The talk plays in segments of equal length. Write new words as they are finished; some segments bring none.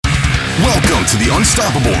Welcome to the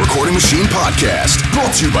Unstoppable Recording Machine Podcast,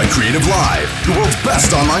 brought to you by Creative Live, the world's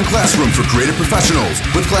best online classroom for creative professionals,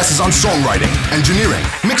 with classes on songwriting, engineering,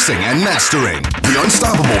 mixing, and mastering. The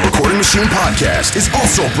Unstoppable Recording Machine Podcast is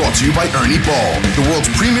also brought to you by Ernie Ball, the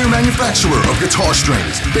world's premier manufacturer of guitar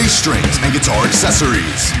strings, bass strings, and guitar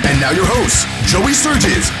accessories. And now your hosts, Joey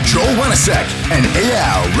Sturgis, Joel Wenasek, and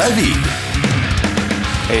Eyal Levy.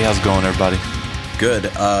 Hey, how's it going, everybody?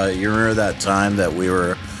 Good. You remember that time that we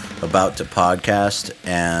were about to podcast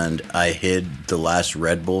and I hid the last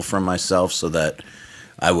Red Bull from myself so that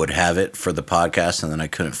I would have it for the podcast and then I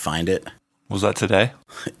couldn't find it? Was that today?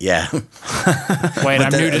 Yeah. Wait,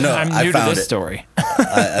 I'm new to this story.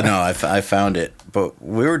 I found it. But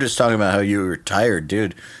we were just talking about how you were tired,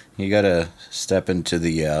 dude. You got to step into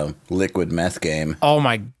the liquid meth game. Oh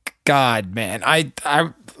my God, man.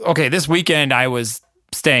 Okay, this weekend I was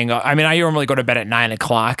staying up. I mean, I normally go to bed at 9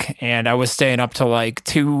 o'clock, and I was staying up till like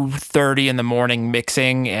 2:30 in the morning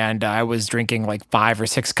mixing, and I was drinking like 5 or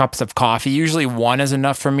 6 cups of coffee. Usually one is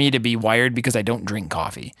enough for me to be wired because I don't drink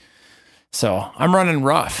coffee. So I'm running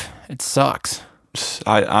rough. It sucks.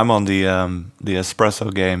 I'm on the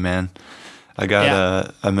espresso game, man. I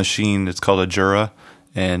got a machine. It's called a Jura,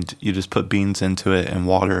 and you just put beans into it and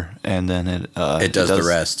water, and then it does the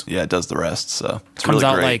rest. Yeah, it does the rest. So it comes really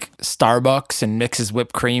out great. Like Starbucks and mixes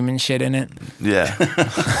whipped cream and shit in it. Yeah.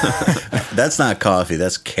 That's not coffee.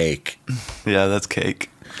 That's cake. Yeah, that's cake.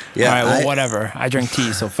 Yeah. All right, well, whatever. I drink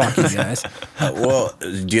tea, so fuck you guys. Well,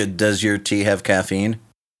 does your tea have caffeine?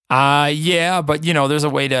 Yeah, but there's a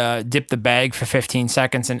way to dip the bag for 15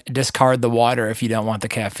 seconds and discard the water if you don't want the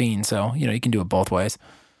caffeine. So, you can do it both ways.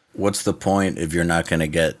 What's the point if you're not going to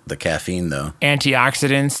get the caffeine, though?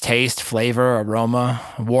 Antioxidants, taste, flavor, aroma,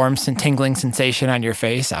 warm and tingling sensation on your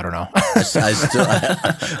face. I don't know. I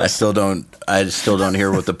still don't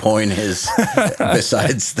hear what the point is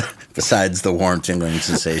besides the warm tingling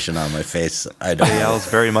sensation on my face. I don't. Eyal's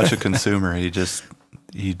very much a consumer. He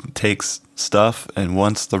takes stuff and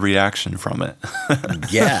wants the reaction from it.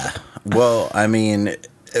 Yeah. Well, I mean,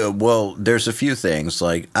 there's a few things.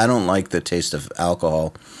 Like, I don't like the taste of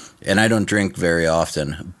alcohol, and I don't drink very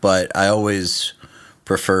often, but I always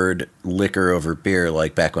preferred liquor over beer,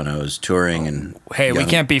 like back when I was touring. And hey, we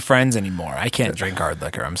can't be friends anymore. I can't drink hard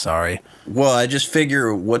liquor. I'm sorry. Well, I just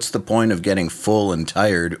figure, what's the point of getting full and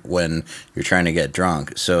tired when you're trying to get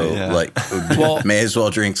drunk? So, may as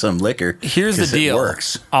well drink some liquor. Here's the deal. It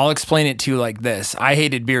works. I'll explain it to you like this. I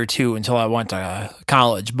hated beer too until I went to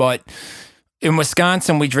college, but in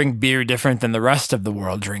Wisconsin, we drink beer different than the rest of the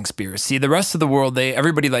world drinks beer. See, the rest of the world,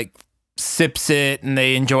 everybody like sips it and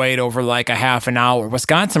they enjoy it over like a half an hour.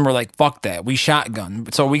 Wisconsin, we're like, fuck that. We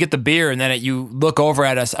shotgun. So we get the beer and then you look over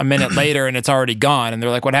at us a minute later and it's already gone. And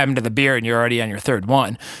they're like, what happened to the beer? And you're already on your third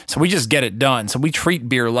one. So we just get it done. So we treat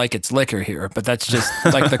beer like it's liquor here, but that's just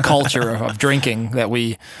like the culture of drinking that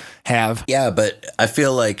we have. Yeah, but I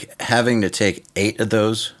feel like having to take 8 of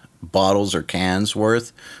those bottles or cans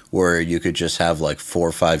worth, where you could just have like 4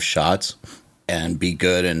 or 5 shots and be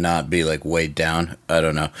good and not be like weighed down. I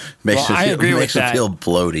don't know. Makes it feel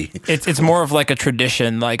bloaty. It's more of like a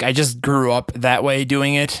tradition. Like, I just grew up that way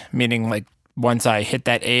doing it, meaning like once I hit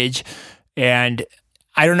that age, and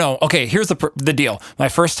I don't know. Okay, here's the deal. My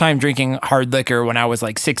first time drinking hard liquor when I was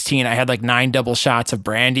like 16, I had like 9 double shots of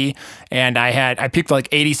brandy, and I peaked like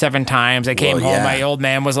 87 times. I came home, my old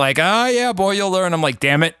man was like, "Oh yeah, boy, you'll learn." I'm like,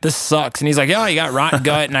 "Damn it, this sucks." And he's like, "Yeah, you got rotten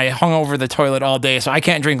gut," and I hung over the toilet all day, so I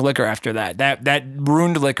can't drink liquor after that. That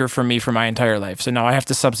ruined liquor for me for my entire life. So now I have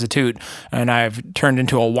to substitute, and I've turned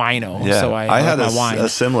into a wino. Yeah, so I had wine. a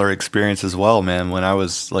similar experience as well, man. When I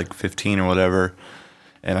was like 15 or whatever,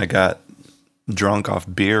 and I got drunk off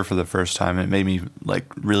beer for the first time. It made me like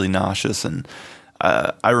really nauseous, and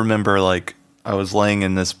I remember like I was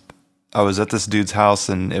at this dude's house,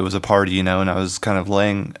 and it was a party, and I was kind of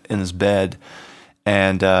laying in his bed,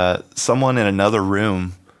 and someone in another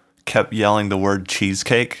room kept yelling the word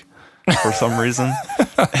cheesecake for some reason.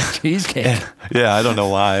 Cheesecake. Yeah, I don't know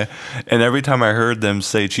why. And every time I heard them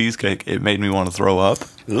say cheesecake, it made me want to throw up.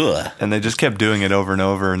 Ugh. And they just kept doing it over and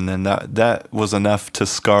over, and then that was enough to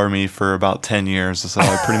scar me for about 10 years. So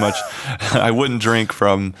I pretty much, I wouldn't drink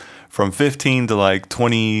from 15 to like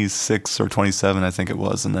 26 or 27, I think it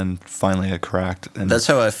was, and then finally I cracked. And that's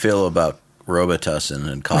how I feel about Robitussin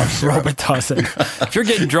and cough syrup. Robitussin. If you're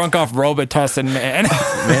getting drunk off Robitussin, man,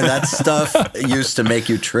 that stuff used to make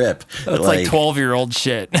you trip. That's like 12-year-old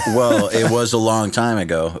shit. Well, it was a long time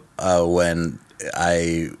ago when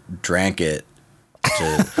I drank it.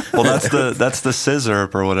 Well, that's the scissor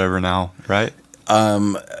or whatever now, right?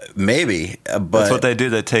 Maybe, but that's what they do.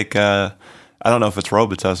 They take I don't know if it's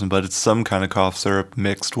Robitussin, but it's some kind of cough syrup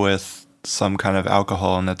mixed with some kind of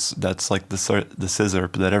alcohol, and that's like the scissor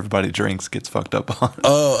that everybody drinks gets fucked up on.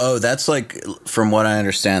 Oh, that's like, from what I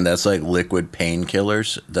understand, that's like liquid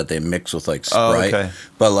painkillers that they mix with like Sprite. Oh, okay.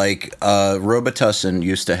 But like Robitussin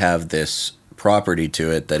used to have this property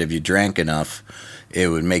to it that if you drank enough, it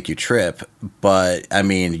would make you trip. But I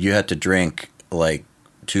mean, you had to drink like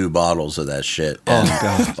 2 bottles of that shit. Oh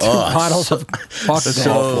god, bottles of fuck.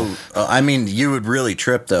 So I mean, you would really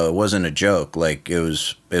trip though. It wasn't a joke. Like it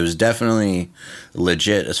was definitely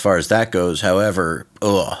legit as far as that goes. However,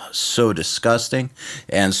 so disgusting.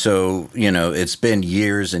 And so, it's been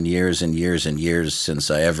years and years and years and years since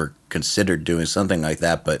I ever considered doing something like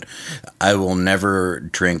that, but I will never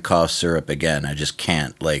drink cough syrup again. I just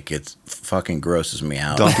can't. Like, it fucking grosses me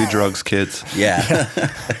out. don't do drugs, kids. Yeah.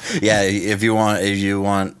 Yeah, if you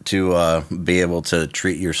want to be able to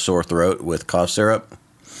treat your sore throat with cough syrup,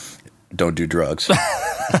 don't do drugs.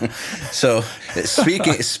 So,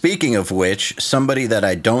 speaking of which, somebody that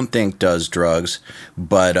I don't think does drugs,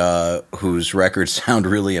 but whose records sound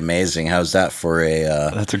really amazing. How's that for a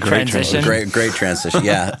That's a great transition? great transition?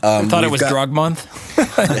 Yeah, I thought it was drug month.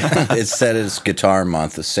 It said it's guitar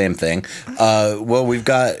month, the same thing. Well, we've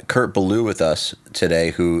got Kurt Ballou with us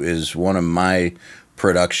today, who is one of my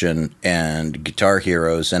production and guitar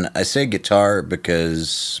heroes. And I say guitar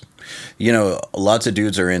because, lots of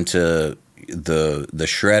dudes are into the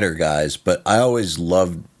shredder guys, but I always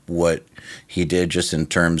loved what he did just in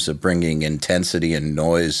terms of bringing intensity and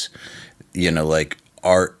noise, like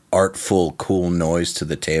artful, cool noise to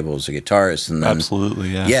the table as a guitarist. And then, Absolutely,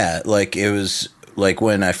 yeah. Yeah, like it was like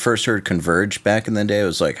when I first heard Converge back in the day, it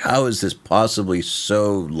was like, how is this possibly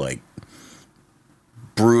so like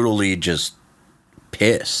brutally just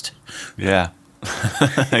pissed? Yeah.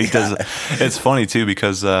 He does. It's funny too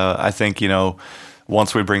because I think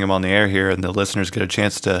once we bring him on the air here and the listeners get a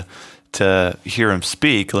chance to hear him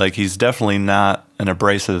speak, like he's definitely not an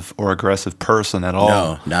abrasive or aggressive person at all.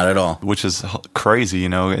 No, not at all. Which is crazy,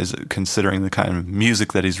 is considering the kind of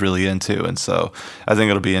music that he's really into, and so I think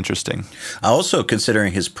it'll be interesting. Also,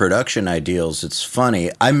 considering his production ideals, it's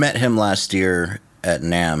funny. I met him last year at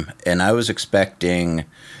NAMM, and I was expecting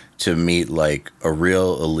to meet like a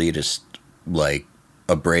real elitist, like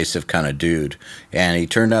abrasive kind of dude, and he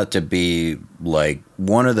turned out to be like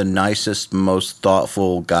one of the nicest, most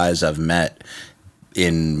thoughtful guys I've met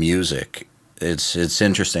in music. It's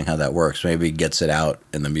interesting how that works. Maybe he gets it out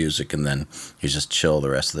in the music and then he's just chill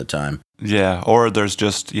the rest of the time. Yeah, or there's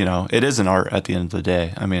just, it is an art at the end of the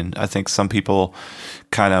day. I mean, I think some people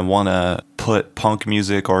kind of want to put punk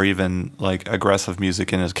music or even like aggressive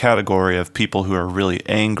music in a category of people who are really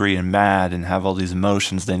angry and mad and have all these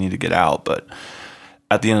emotions they need to get out, but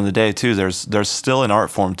at the end of the day, too, there's still an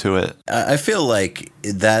art form to it. I feel like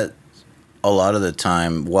that a lot of the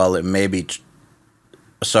time, while it may be...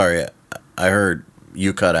 Sorry, I heard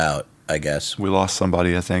you cut out, I guess. We lost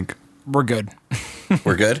somebody, I think. We're good.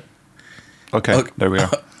 We're good? Okay, there we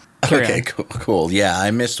are. Okay, cool. Yeah,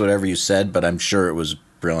 I missed whatever you said, but I'm sure it was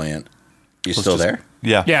brilliant. You still there?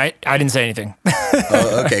 Yeah. Yeah, I didn't say anything.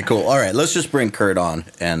 Oh, okay, cool. All right, let's just bring Kurt on,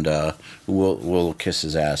 and we'll kiss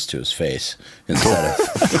his ass to his face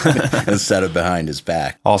instead of behind his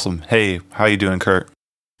back. Awesome. Hey, how you doing, Kurt?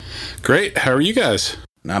 Great. How are you guys?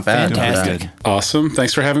 Not bad. Fantastic. Awesome.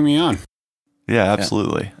 Thanks for having me on. Yeah,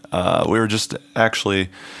 absolutely. We were just actually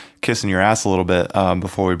kissing your ass a little bit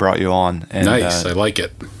before we brought you on. And, nice. I like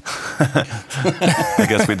it. I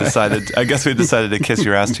guess we decided to kiss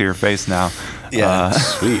your ass to your face now. Yeah,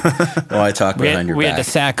 sweet. Well, I talk behind your back. We had to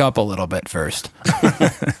sack up a little bit first.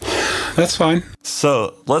 That's fine.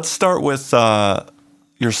 So let's start with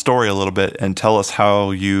your story a little bit and tell us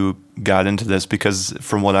how you got into this, because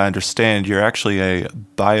from what I understand, you're actually a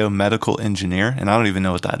biomedical engineer, and I don't even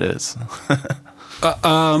know what that is.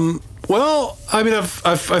 Well, I mean,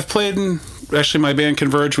 I've played in actually my band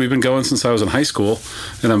Converge. We've been going since I was in high school,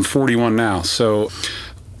 and I'm 41 now. So,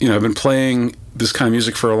 I've been playing this kind of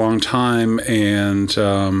music for a long time, and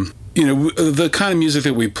the kind of music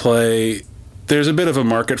that we play, there's a bit of a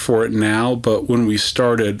market for it now. But when we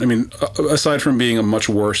started, I mean, aside from being a much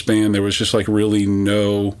worse band, there was just like really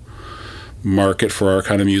no market for our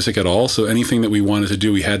kind of music at all. So anything that we wanted to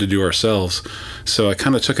do, we had to do ourselves. So I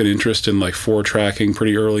kind of took an interest in like 4-tracking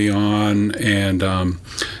pretty early on, and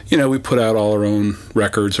we put out all our own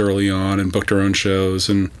records early on and booked our own shows.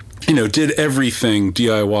 And did everything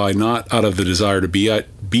DIY, not out of the desire to be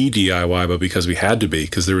DIY, but because we had to be,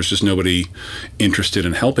 because there was just nobody interested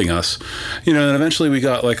in helping us. And eventually we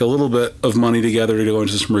got like a little bit of money together to go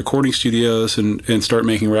into some recording studios and start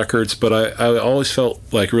making records. But I always felt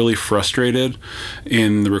like really frustrated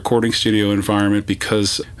in the recording studio environment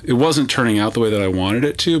because it wasn't turning out the way that I wanted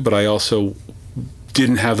it to, but I also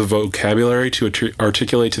didn't have the vocabulary to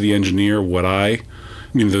articulate to the engineer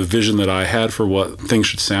the vision that I had for what things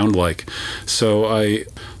should sound like. So I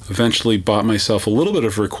eventually bought myself a little bit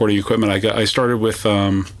of recording equipment. I started with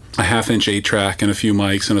a 1/2-inch 8-track and a few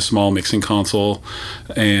mics and a small mixing console,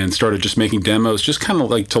 and started just making demos, just kind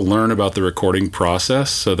of like to learn about the recording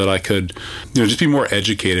process so that I could, just be more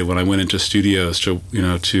educated when I went into studios to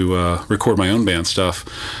record my own band stuff.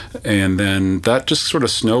 And then that just sort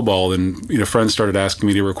of snowballed, and friends started asking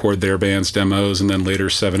me to record their band's demos, and then later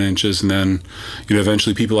 7-inches, and then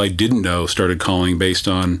eventually people I didn't know started calling based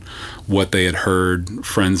on what they had heard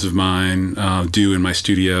friends of mine do in my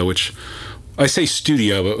studio, which I say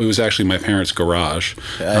studio, but it was actually my parents' garage.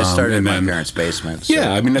 I started in my parents' basement. So.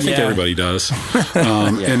 Yeah, I think everybody does.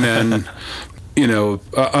 And then,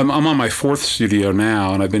 I'm on my 4th studio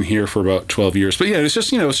now, and I've been here for about 12 years. But yeah, it's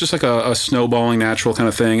just like a snowballing natural kind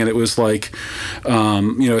of thing. And it was like,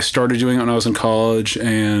 I started doing it when I was in college,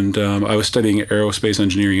 and I was studying aerospace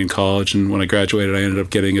engineering in college. And when I graduated, I ended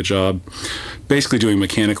up getting a job basically doing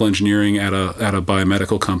mechanical engineering at a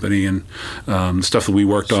biomedical company, and stuff that we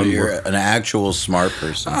worked on. So you're an actual smart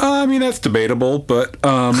person. That's debatable, but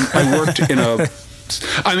I worked in a...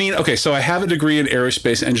 so I have a degree in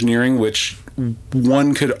aerospace engineering, which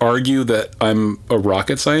one could argue that I'm a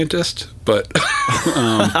rocket scientist, but...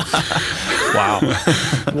 Wow.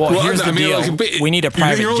 Well, here's the deal. We need a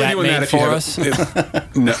private jet made for us.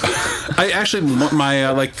 No. I actually,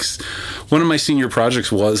 one of my senior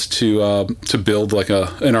projects was to build like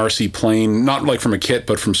an RC plane, not like from a kit,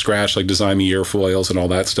 but from scratch, like design the airfoils and all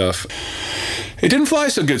that stuff. It didn't fly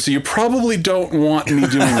so good, so you probably don't want me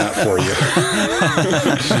doing that for you.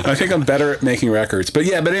 I think I'm better at making records. But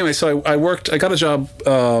anyway, so I got a job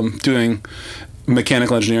doing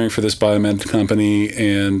mechanical engineering for this biomed company,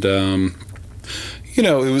 and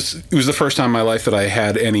it was the first time in my life that I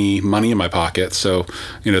had any money in my pocket. So,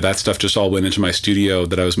 that stuff just all went into my studio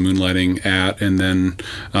that I was moonlighting at. And then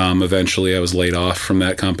eventually I was laid off from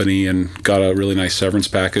that company and got a really nice severance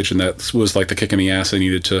package. And that was like the kick in the ass I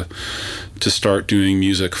needed to start doing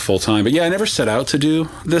music full time. But yeah, I never set out to do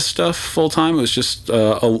this stuff full time. It was just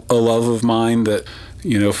a love of mine that,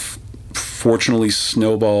 fortunately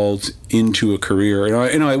snowballed into a career.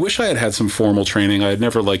 And I wish I had had some formal training. I had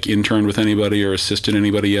never interned with anybody or assisted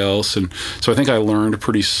anybody else, and so I think I learned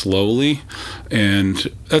pretty slowly,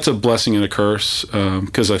 and that's a blessing and a curse,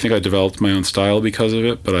 because I think I developed my own style because of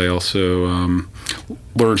it, but I also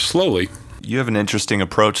learned slowly. You have an interesting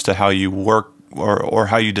approach to how you work or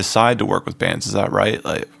how you decide to work with bands. Is that right?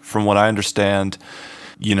 Like, from what I understand,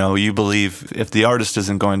 you believe if the artist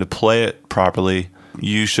isn't going to play it properly,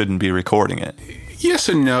 you shouldn't be recording it. Yes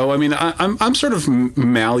and no. I'm sort of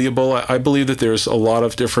malleable. I believe that there's a lot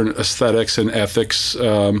of different aesthetics and ethics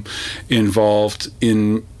involved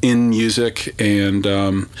in music, and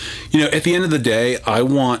at the end of the day, I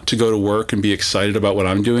want to go to work and be excited about what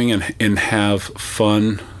I'm doing and have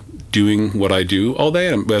fun doing what I do all day,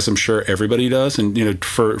 as I'm sure everybody does, and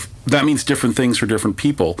that means different things for different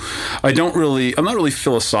people. I'm not really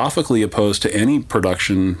philosophically opposed to any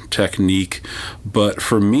production technique, but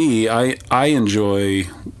for me, I enjoy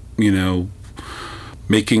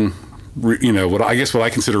making what I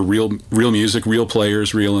consider real music, real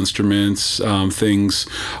players, real instruments, things.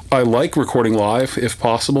 I like recording live if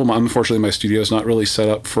possible. Unfortunately, my studio is not really set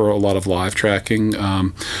up for a lot of live tracking.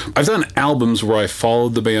 I've done albums where I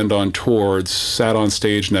followed the band on tour, sat on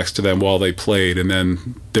stage next to them while they played, and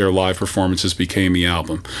then their live performances became the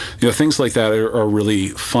album. Things like that are really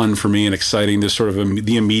fun for me and exciting. There's sort of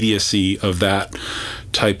the immediacy of that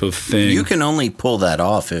type of thing. You can only pull that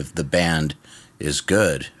off if the band is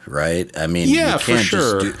good, right? Yeah, you can't for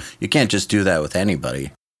sure. You can't just do that with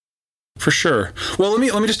anybody. For sure. Well, let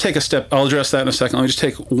me just take a step. I'll address that in a second. Let me just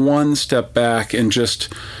take one step back and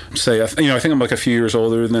just say, I think I'm like a few years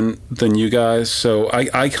older than you guys. So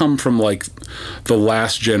I come from the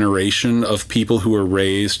last generation of people who were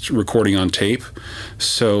raised recording on tape.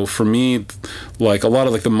 So for me, a lot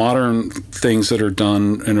of the modern things that are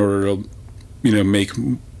done in order to, make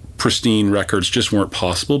pristine records just weren't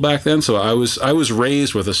possible back then. So I was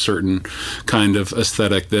raised with a certain kind of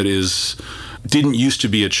aesthetic that didn't used to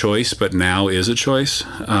be a choice, but now is a choice.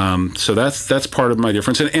 So that's part of my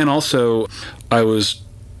difference. And also I was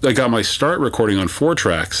I got my start recording on 4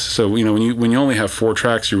 tracks. So, you know, when you only have 4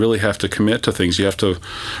 tracks, you really have to commit to things. You have to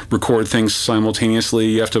record things simultaneously.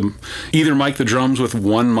 You have to either mic the drums with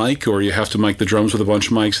one mic, or you have to mic the drums with a bunch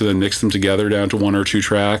of mics and then mix them together down to 1 or 2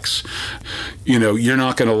 tracks. You know, you're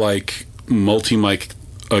not going to like multi-mic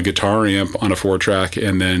a guitar amp on a 4-track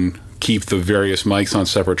and then keep the various mics on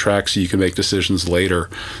separate tracks so you can make decisions later.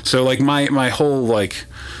 So like my whole like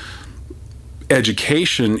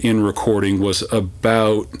education in recording was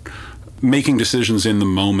about making decisions in the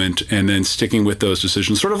moment and then sticking with those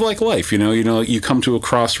decisions, sort of like life. You know, you come to a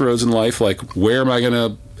crossroads in life, like, where am I going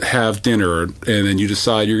to have dinner? And then you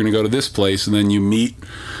decide you're going to go to this place, and then you meet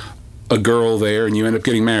a girl there and you end up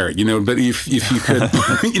getting married, you know. But if you could,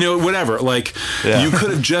 you know, whatever, like, you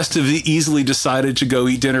could have just have easily decided to go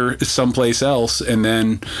eat dinner someplace else, and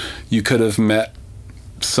then you could have met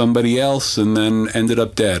somebody else and then ended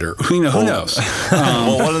up dead, or who knows.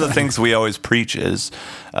 Well, one of the things we always preach is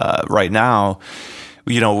right now,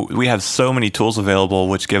 you know, we have so many tools available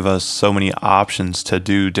which give us so many options to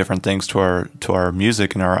do different things to our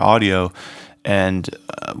music and our audio. And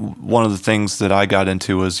one of the things that I got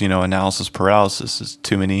into was, you know, analysis paralysis. Is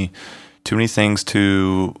too many things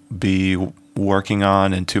to be working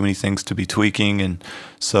on and too many things to be tweaking. And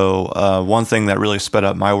so one thing that really sped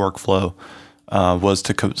up my workflow was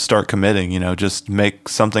to start committing, you know, just make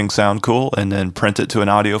something sound cool and then print it to an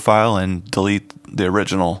audio file and delete the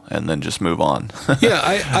original and then just move on. Yeah,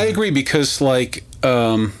 I agree, because like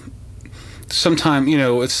sometimes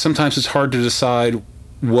it's hard to decide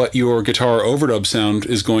what your guitar overdub sound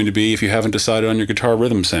is going to be if you haven't decided on your guitar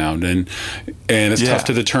rhythm sound, and it's tough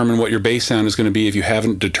to determine what your bass sound is going to be if you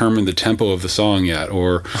haven't determined the tempo of the song yet,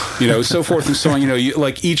 or, you know, so forth and so on. You know,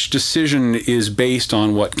 like, each decision is based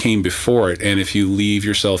on what came before it, and if you leave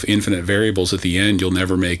yourself infinite variables at the end, you'll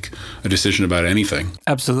never make a decision about anything.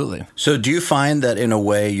 Absolutely. So do you find that in a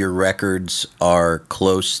way your records are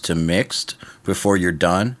close to mixed before you're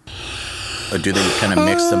done? Or do they kind of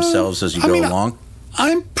mix themselves as you go along?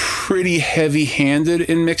 I'm pretty heavy-handed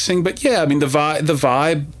in mixing, but yeah, I mean, the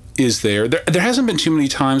vibe is there. There hasn't been too many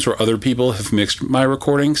times where other people have mixed my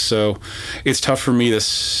recordings, so it's tough for me to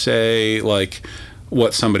say like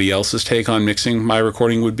what somebody else's take on mixing my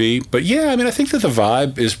recording would be. But yeah, I mean, I think that the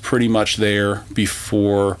vibe is pretty much there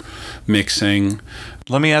before mixing.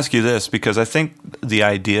 Let me ask you this, because I think the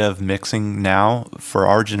idea of mixing now for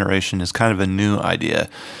our generation is kind of a new idea.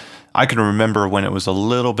 I can remember when it was a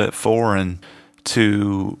little bit foreign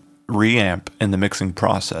to reamp in the mixing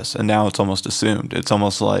process, and now it's almost assumed. It's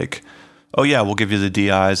almost like, oh yeah, we'll give you the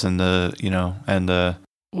DIs and the, you know, and the...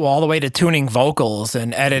 Well, all the way to tuning vocals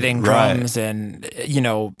and editing drums and, you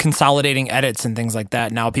know, consolidating edits and things like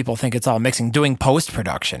that. Now people think it's all mixing, doing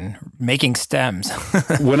post-production, making stems.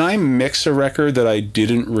 When I mix a record that I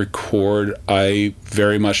didn't record, I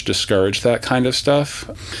very much discourage that kind of stuff,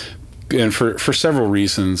 and for several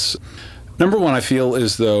reasons. Number one, I feel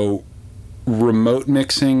as though remote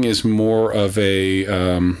mixing is more of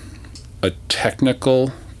a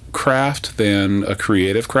technical craft than a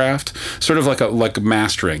creative craft, sort of like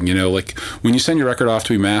mastering. You know, like when you send your record off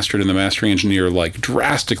to be mastered and the mastering engineer like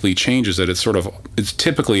drastically changes it, it's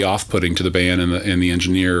typically off-putting to the band and the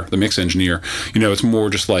engineer, the mix engineer. You know, it's more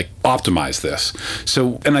just like, optimize this.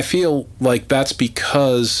 So, and I feel like that's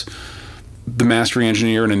because the mastering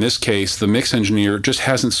engineer, and in this case the mix engineer, just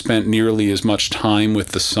hasn't spent nearly as much time with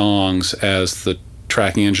the songs as the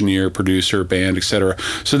tracking engineer, producer, band, etc.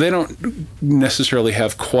 So they don't necessarily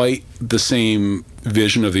have quite the same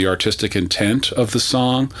vision of the artistic intent of the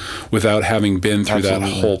song without having been through that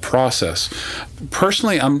whole process.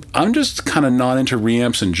 Personally, I'm just kind of not into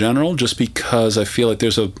reamps in general, just because I feel like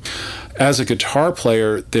as a guitar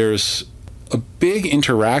player, there's a big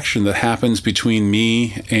interaction that happens between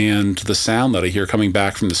me and the sound that I hear coming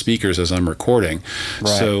back from the speakers as I'm recording. Right.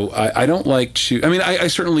 So I don't like to, I mean, I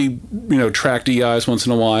certainly, you know, track DIs once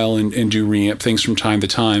in a while and do reamp things from time to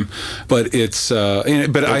time, but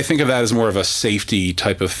but I think of that as more of a safety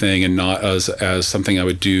type of thing and not as something I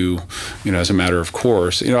would do, you know, as a matter of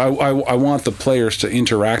course. You know, I want the players to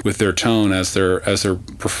interact with their tone as they're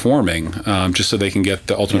performing, just so they can get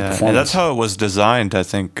the ultimate performance. And that's how it was designed, I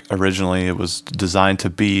think, originally. It was designed to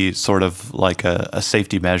be sort of like a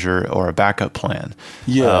safety measure or a backup plan.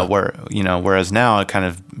 Yeah. Whereas now it kind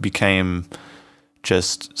of became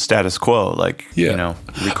just status quo, like, you know,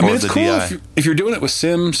 record it's the cool DI. if you're doing it with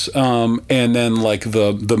Sims, and then like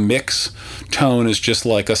the mix tone is just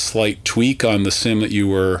like a slight tweak on the sim that you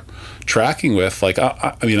were tracking with, like,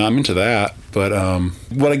 I mean, I'm into that. But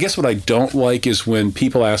what I don't like is when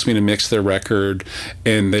people ask me to mix their record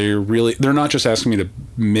and they're not just asking me to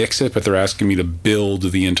mix it, but they're asking me to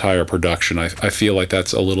build the entire production. I feel like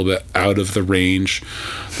that's a little bit out of the range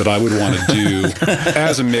that I would want to do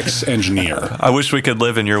as a mix engineer. I wish we could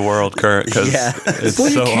live in your world, Kurt, because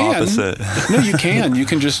it's so opposite. No, you can.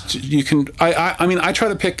 I mean, I try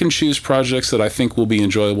to pick and choose projects that I think will be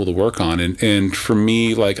enjoyable to work on. And for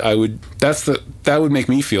me, like, that would make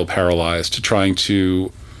me feel paralyzed to trying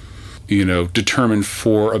to, determine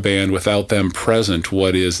for a band without them present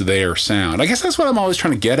what is their sound. I guess that's what I'm always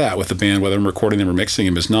trying to get at with the band, whether I'm recording them or mixing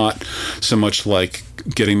them, is not so much like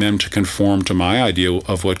getting them to conform to my idea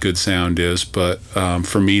of what good sound is, but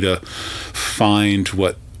for me to find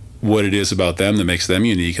what it is about them that makes them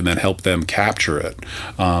unique and then help them capture it.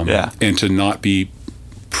 And to not be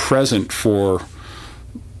present for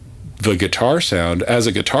the guitar sound. As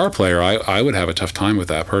a guitar player, I would have a tough time with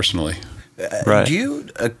that personally. Right.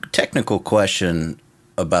 A technical question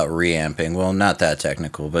about reamping? Well, not that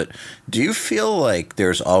technical, but do you feel like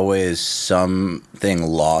there's always something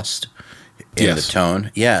lost in the tone?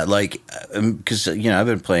 Yeah, like, because, I've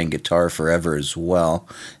been playing guitar forever as well,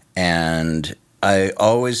 and I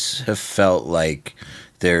always have felt like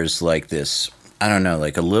there's like this, I don't know,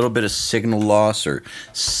 like a little bit of signal loss or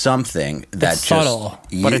something that it's subtle,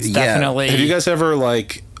 but it's definitely. Have you guys ever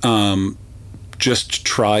just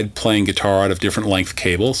tried playing guitar out of different length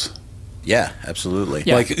cables? Yeah, absolutely.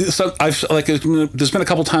 Yeah. There's been a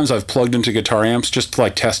couple times I've plugged into guitar amps just to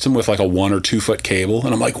test them with a 1 or 2 foot cable,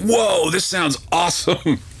 and I'm like, whoa, this sounds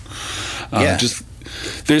awesome.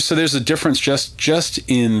 There's a difference just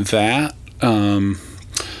in that.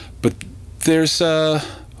 But there's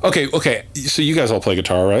okay. So you guys all play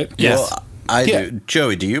guitar, right? Yes. Well, I do.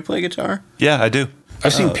 Joey, do you play guitar? Yeah, I do.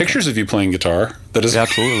 I've seen pictures of you playing guitar. That is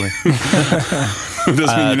absolutely.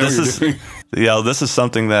 Doesn't mean you know what you're doing. Yeah, this is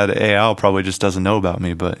something that Al probably just doesn't know about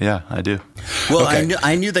me, but yeah, I do. Well, okay.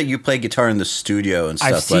 I knew that you play guitar in the studio and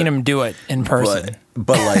stuff. I've seen him do it in person.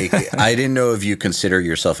 But I didn't know if you consider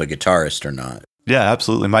yourself a guitarist or not. Yeah,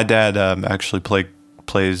 absolutely. My dad actually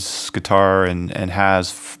plays guitar and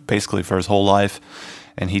has basically for his whole life.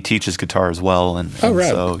 And he teaches guitar as well, and so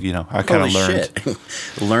I kind of learned.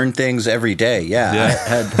 Learn things every day. Yeah.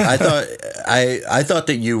 I thought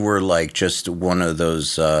that you were just one of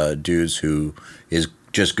those dudes who is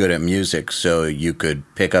just good at music, so you could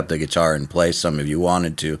pick up the guitar and play some if you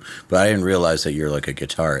wanted to. But I didn't realize that you're like a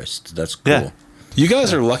guitarist. That's cool. Yeah. You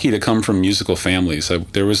guys are lucky to come from musical families.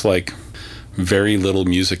 There was very little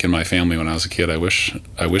music in my family when I was a kid. I wish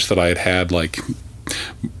that I had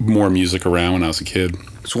more music around when I was a kid.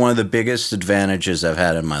 It's one of the biggest advantages I've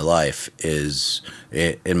had in my life is,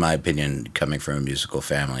 in my opinion, coming from a musical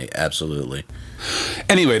family. Absolutely.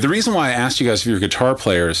 Anyway, the reason why I asked you guys if you're guitar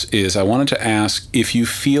players is I wanted to ask if you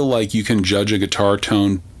feel like you can judge a guitar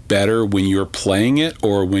tone better when you're playing it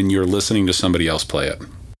or when you're listening to somebody else play it.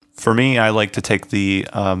 For me, I like to take the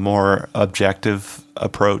more objective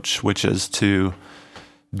approach, which is to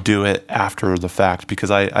do it after the fact,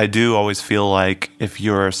 because I do always feel like if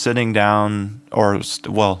you're sitting down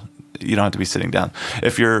you don't have to be sitting down.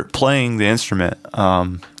 If you're playing the instrument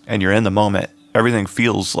and you're in the moment, everything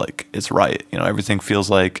feels like it's right. Everything feels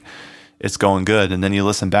like it's going good. And then you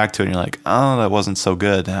listen back to it and you're like, oh, that wasn't so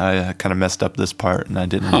good. I kind of messed up this part and I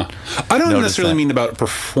didn't. I don't necessarily mean about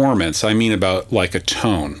performance. I mean about a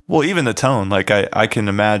tone. Well, even the tone, I can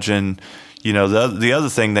imagine. The other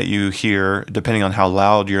thing that you hear, depending on how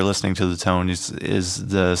loud you're listening to the tone, is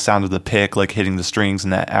the sound of the pick, hitting the strings,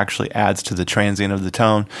 and that actually adds to the transient of the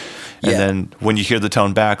tone. And then when you hear the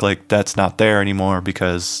tone back, that's not there anymore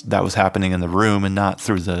because that was happening in the room and not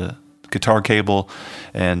through the guitar cable,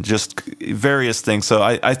 and just various things. So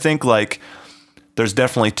I think there's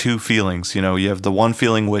definitely two feelings. You have the one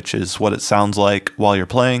feeling, which is what it sounds like while you're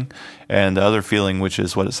playing, and the other feeling, which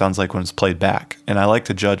is what it sounds like when it's played back. And I like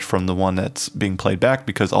to judge from the one that's being played back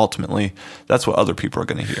because ultimately that's what other people are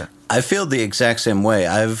going to hear. I feel the exact same way.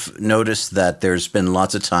 I've noticed that there's been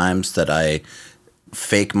lots of times that I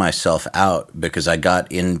fake myself out because I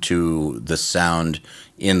got into the sound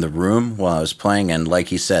in the room while I was playing. And like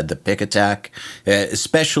he said, the pick attack,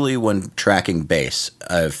 especially when tracking bass,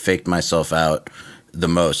 I've faked myself out the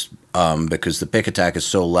most because the pick attack is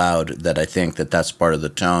so loud that I think that that's part of the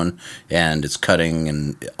tone and it's cutting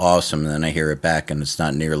and awesome. And then I hear it back and it's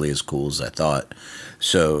not nearly as cool as I thought.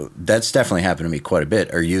 So that's definitely happened to me quite a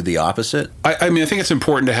bit. Are you the opposite? I mean, I think it's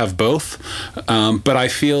important to have both, but I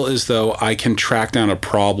feel as though I can track down a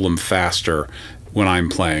problem faster when I'm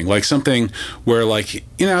playing. Like something where, like,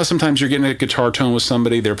 you know, sometimes you're getting a guitar tone with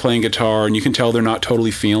somebody, they're playing guitar, and you can tell they're not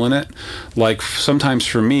totally feeling it. Like, sometimes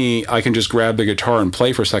for me, I can just grab the guitar and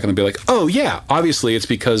play for a second and be like, oh, yeah, obviously it's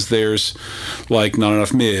because there's, like, not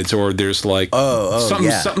enough mids, or there's, like,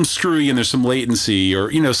 something screwy and there's some latency,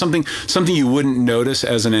 or, you know, something you wouldn't notice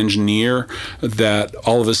as an engineer, that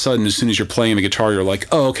all of a sudden, as soon as you're playing the guitar, you're like,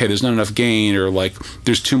 oh, okay, there's not enough gain, or, like,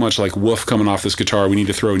 there's too much, like, woof coming off this guitar, we need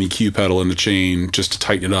to throw an EQ pedal in the chain just to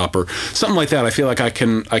tighten it up, or something like that. I feel like I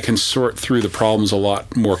can sort through the problems a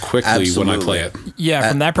lot more quickly when I play it. Yeah,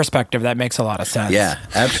 from that perspective, that makes a lot of sense. Yeah,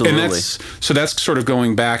 absolutely. And that's sort of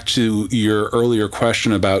going back to your earlier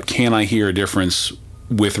question about, can I hear a difference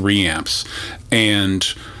with reamps? And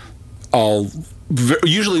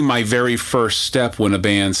usually my very first step when a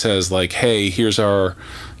band says, like, hey, here's our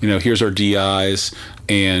DIs,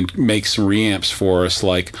 and make some reamps for us,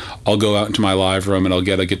 like, I'll go out into my live room and I'll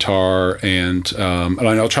get a guitar, and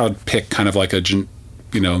I'll try to pick kind of like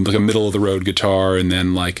like a middle of the road guitar, and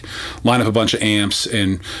then, like, line up a bunch of amps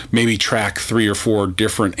and maybe track 3 or 4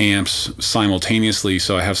 different amps simultaneously,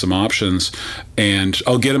 so I have some options, and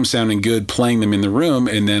I'll get them sounding good playing them in the room,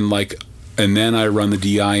 and then I run the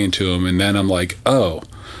DI into them, and then I'm like, oh,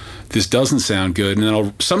 this doesn't sound good, and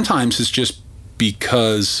then sometimes it's just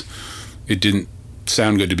because it didn't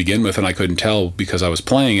sound good to begin with and I couldn't tell because I was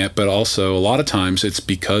playing it, but also a lot of times it's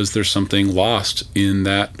because there's something lost in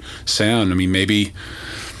that sound. I mean, maybe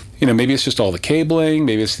it's just all the cabling,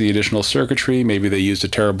 maybe it's the additional circuitry, maybe they used a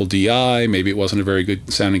terrible DI, maybe it wasn't a very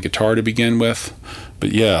good sounding guitar to begin with.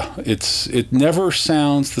 But yeah, it never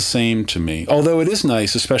sounds the same to me. Although it is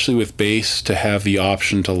nice, especially with bass, to have the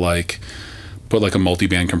option to, like, put like a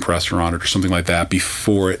multi-band compressor on it or something like that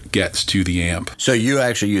before it gets to the amp. So you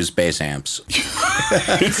actually use bass amps.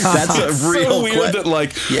 That's a real weird that,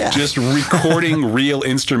 like, just recording real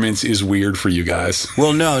instruments is weird for you guys.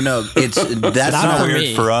 Well, no, that's not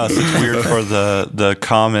weird for us. It's weird for the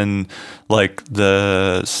common, like,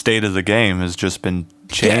 the state of the game has just been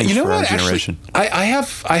changed for our generation.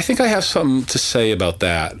 Actually, I think I have something to say about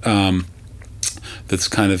that. That's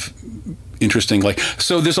kind of interesting. Like,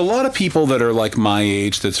 so there's a lot of people that are like my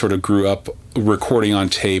age that sort of grew up recording on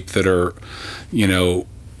tape that are, you know,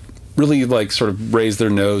 really, like, sort of raise their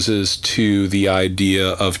noses to the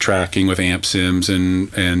idea of tracking with amp sims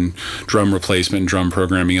and drum replacement and drum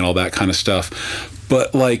programming and all that kind of stuff.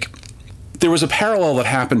 But, like, there was a parallel that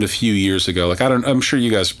happened a few years ago. Like, I'm sure you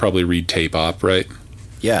guys probably read Tape Op, right?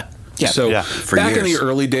 Yeah. So back in the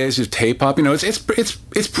early days of Tape Op, you know,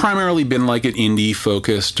 it's primarily been like an indie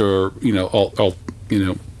focused, or, you know, all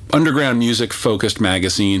underground music focused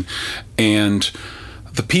magazine, and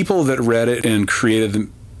the people that read it and created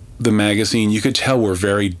the magazine, you could tell were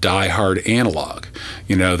very diehard analog.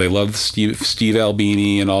 You know, they loved Steve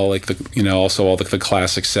Albini and all, like, the, you know, also all the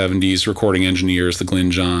classic 70s recording engineers, the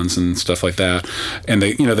Glyn Johns and stuff like that. And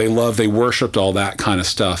they worshipped all that kind of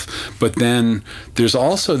stuff. But then there's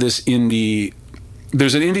also there's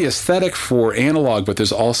an indie aesthetic for analog, but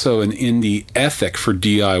there's also an indie ethic for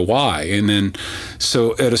DIY. And then,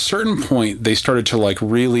 so at a certain point, they started to, like,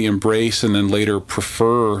 really embrace and then later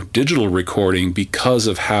prefer digital recording because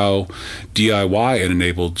of how DIY it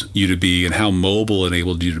enabled you to be and how mobile it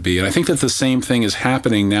enabled you to be. And I think that the same thing is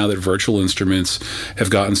happening now that virtual instruments have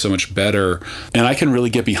gotten so much better. And I can really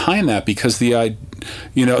get behind that because the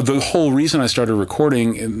whole reason I started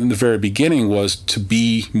recording in the very beginning was to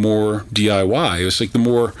be more DIY. It was like, the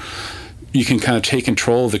more you can kind of take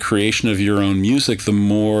control of the creation of your own music, the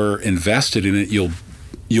more invested in it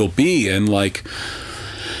you'll be. And, like,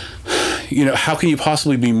 you know, how can you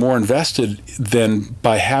possibly be more invested than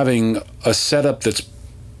by having a setup that's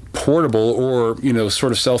portable or, you know,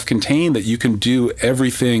 sort of self-contained, that you can do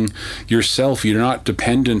everything yourself. You're not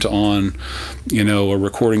dependent on, you know, a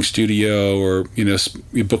recording studio or, you know,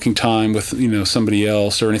 booking time with, you know, somebody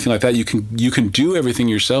else or anything like that. You can do everything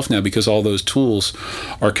yourself now because all those tools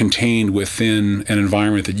are contained within an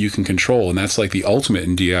environment that you can control, and that's like the ultimate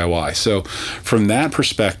in DIY. So from that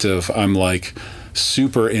perspective, I'm like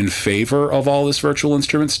super in favor of all this virtual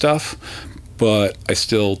instrument stuff, but I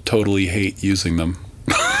still totally hate using them.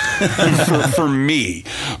 for me,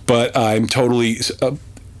 but I'm totally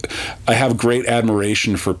I have great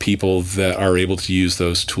admiration for people that are able to use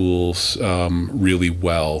those tools really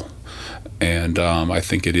well, and I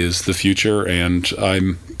think it is the future, and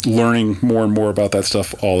I'm learning more and more about that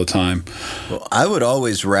stuff all the time. Well, I would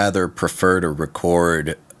always rather prefer to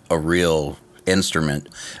record a real instrument.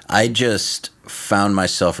 I just found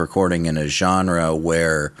myself recording in a genre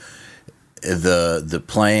where the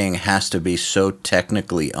playing has to be so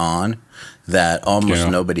technically on that almost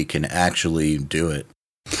nobody can actually do it.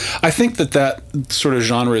 I think that sort of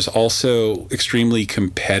genre is also extremely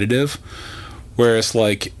competitive, whereas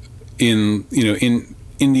like in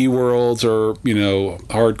indie worlds or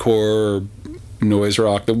hardcore or noise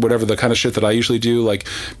rock, whatever the kind of shit that I usually do, like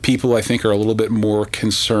people I think are a little bit more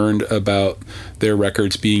concerned about their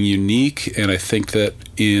records being unique, and I think that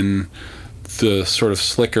in the sort of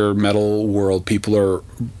slicker metal world,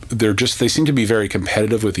 they seem to be very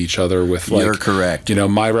competitive with each other. With like, you're correct.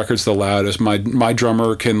 My record's the loudest. My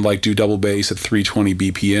drummer can like do double bass at 320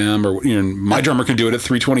 BPM, or my drummer can do it at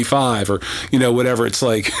 325, or whatever. It's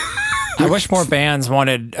like. I wish more bands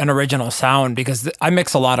wanted an original sound, because I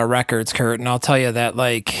mix a lot of records, Kurt, and I'll tell you that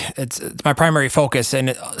like it's my primary focus.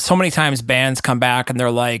 And so many times bands come back and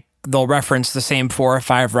they're like, they'll reference the same 4 or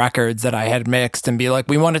 5 records that I had mixed and be like,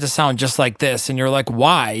 we want it to sound just like this. And you're like,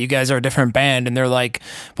 why? You guys are a different band. And they're like,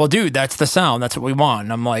 well, dude, that's the sound. That's what we want.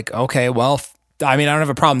 And I'm like, okay, well, I don't have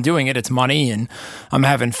a problem doing it. It's money and I'm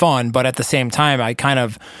having fun. But at the same time,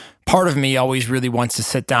 part of me always really wants to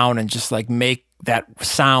sit down and just like make that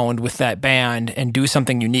sound with that band and do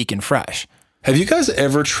something unique and fresh. Have you guys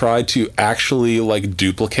ever tried to actually like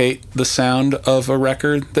duplicate the sound of a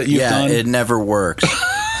record that you've done? Yeah, it never works.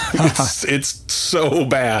 It's so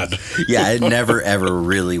bad. Yeah, it never ever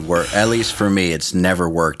really worked. At least for me, it's never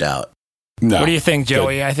worked out. No. What do you think,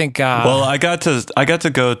 Joey? Good. I think. Well, I got to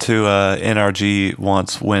go to NRG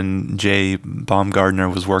once when Jay Baumgartner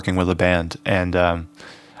was working with a band, and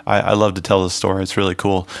I love to tell this story. It's really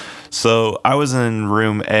cool. So I was in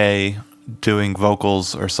room A doing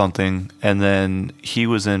vocals or something, and then he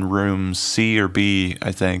was in room C or B,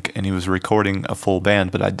 I think, and he was recording a full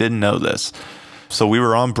band, but I didn't know this. So we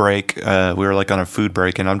were on break. We were like on a food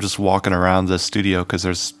break, and I'm just walking around the studio because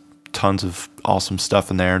there's tons of awesome stuff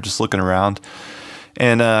in there, just looking around.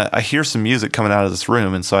 And I hear some music coming out of this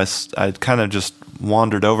room, and so I kind of just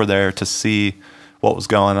wandered over there to see what was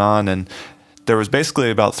going on. And there was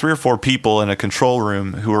basically about 3 or 4 people in a control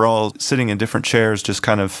room who were all sitting in different chairs, just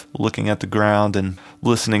kind of looking at the ground and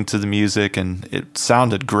listening to the music, and it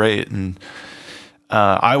sounded great. And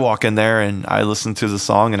I walk in there and I listen to the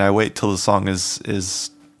song, and I wait till the song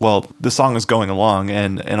the song is going along,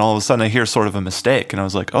 and all of a sudden I hear sort of a mistake, and I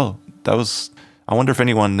was like, I wonder if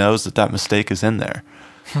anyone knows that mistake is in there.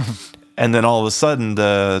 And then all of a sudden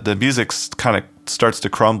the music kind of starts to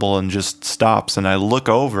crumble and just stops, and I look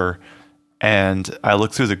over and I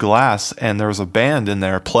look through the glass, and there was a band in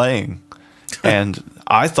there playing, and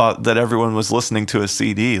I thought that everyone was listening to a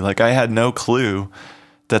CD. Like, I had no clue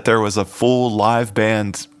that there was a full live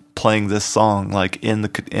band playing this song, like in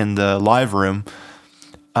the live room,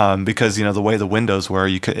 because the way the windows were,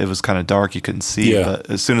 it was kind of dark, you couldn't see. Yeah. But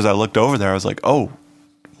as soon as I looked over there, I was like, oh,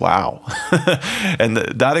 wow. And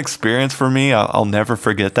that experience for me, I'll never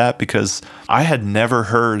forget that, because I had never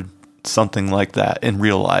heard something like that in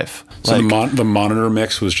real life. So the monitor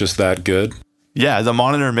mix was just that good? Yeah, the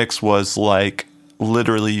monitor mix was like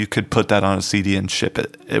literally you could put that on a CD and ship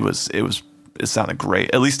it. It sounded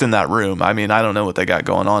great, at least in that room. I mean, I don't know what they got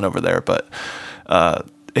going on over there, but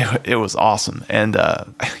it was awesome. And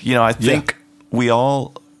I think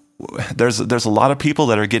there's a lot of people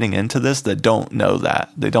that are getting into this that don't know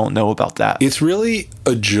that. They don't know about that. It's really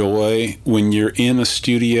a joy when you're in a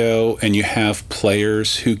studio and you have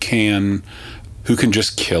players who can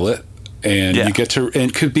just kill it, and you get to,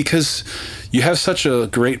 because you have such a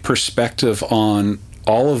great perspective on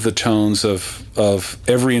all of the tones of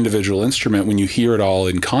every individual instrument when you hear it all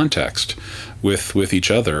in context with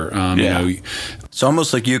each other. It's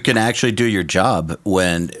almost like you can actually do your job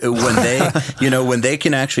when they when they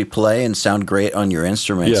can actually play and sound great on your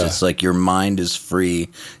instruments. Yeah. It's like your mind is free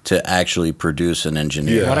to actually produce and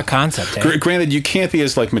engineer. Yeah. What a concept! Eh? Granted, you can't be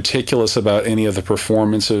as like meticulous about any of the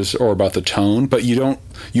performances or about the tone, but you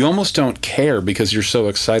almost don't care because you're so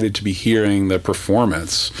excited to be hearing the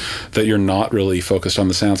performance that you're not really focused on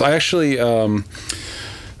the sounds. I actually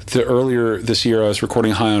earlier this year I was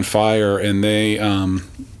recording High on Fire, and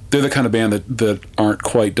they're the kind of band that aren't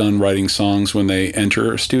quite done writing songs when they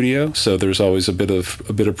enter a studio, so there's always a bit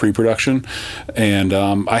of pre-production. And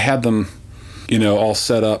I had them, all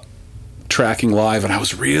set up, tracking live, and I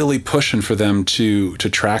was really pushing for them to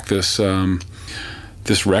track this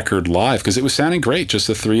record live, because it was sounding great, just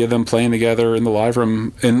the 3 of them playing together in the live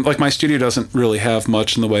room. And like, my studio doesn't really have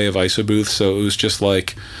much in the way of ISO booths, so it was just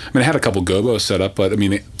like, I had a couple gobos set up, but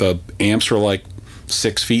the amps were like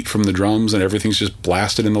 6 feet from the drums, and everything's just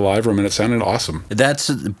blasted in the live room, and it sounded awesome. That's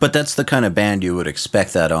the kind of band you would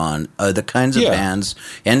expect that on. The kinds of bands,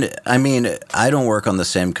 and I don't work on the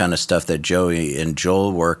same kind of stuff that Joey and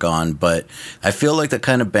Joel work on, but I feel like the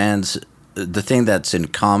kind of bands, the thing that's in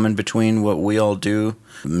common between what we all do,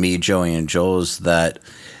 me, Joey, and Joel, is that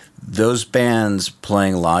those bands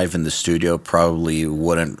playing live in the studio probably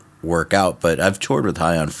wouldn't work out, but I've toured with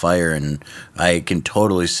High on Fire, and I can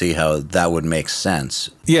totally see how that would make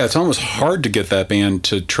sense. Yeah, it's almost hard to get that band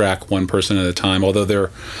to track one person at a time, although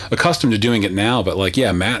they're accustomed to doing it now. But like,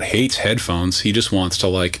 yeah, Matt hates headphones. He just wants to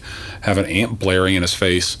like have an amp blaring in his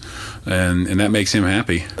face, and that makes him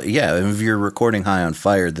happy. Yeah, if you're recording High on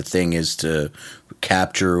Fire, the thing is to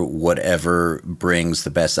capture whatever brings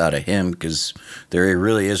the best out of him, because there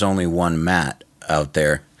really is only one Matt out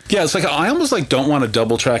there. Yeah, it's like I almost like don't want to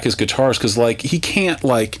double track his guitars, because like he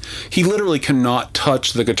literally cannot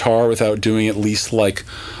touch the guitar without doing at least like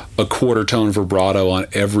a quarter tone vibrato on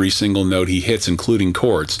every single note he hits, including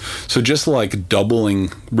chords. So just like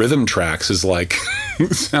doubling rhythm tracks is like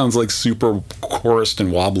sounds like super chorused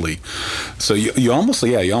and wobbly. So you almost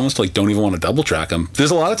like don't even want to double track them.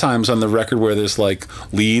 There's a lot of times on the record where there's like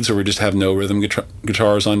leads, or we just have no rhythm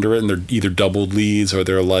guitars under it, and they're either doubled leads or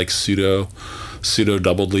they're like pseudo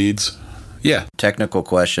doubled leads. Yeah. Technical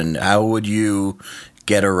question: how would you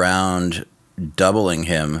get around doubling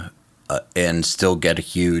him and still get a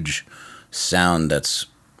huge sound that's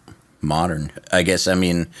modern? I guess, I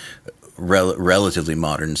mean, relatively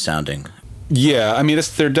modern sounding. Yeah, I mean,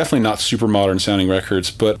 they're definitely not super modern sounding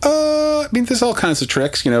records, but I mean, there's all kinds of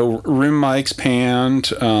tricks. You know, rim mics panned.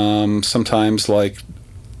 Sometimes, like,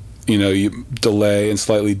 you know, you delay and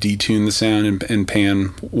slightly detune the sound and pan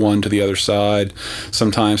one to the other side.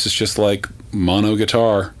 Sometimes it's just like mono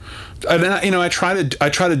guitar. And I try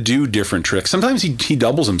to do different tricks. Sometimes he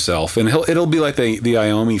doubles himself, and it'll be like the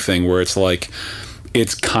Iommi thing, where it's like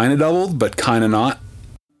it's kind of doubled but kind of not.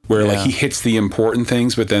 Where like he hits the important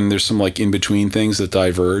things, but then there's some like in between things that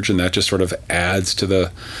diverge, and that just sort of adds to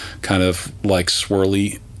the kind of like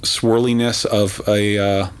swirliness of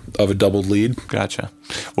a doubled lead. Gotcha.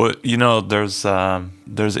 Well, you know, there's an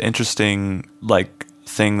interesting like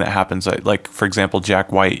thing that happens. Like for example,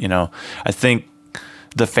 Jack White. You know, I think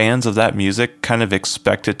the fans of that music kind of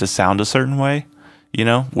expect it to sound a certain way. You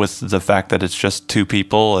know, with the fact that it's just two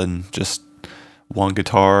people and just one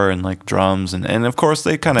guitar and like drums, and of course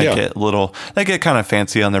they kind of get kind of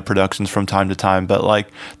fancy on their productions from time to time, but like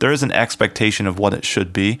there is an expectation of what it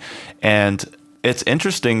should be. And it's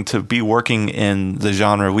interesting to be working in the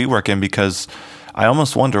genre we work in, because I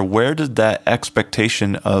almost wonder, where did that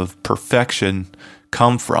expectation of perfection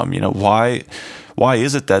come from? You know, why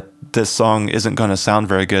is it that this song isn't going to sound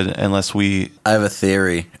very good unless we... I have a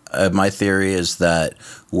theory. My theory is that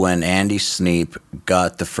when Andy Sneap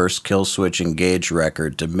got the first Killswitch Engage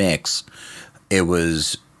record to mix, it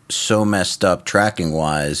was so messed up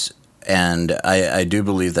tracking-wise, and I do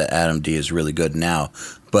believe that Adam D is really good now,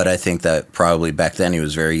 but I think that probably back then he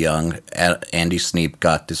was very young. Andy Sneap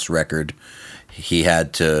got this record. He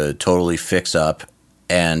had to totally fix up,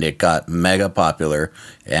 and it got mega popular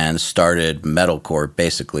and started metalcore,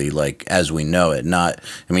 basically, like as we know it.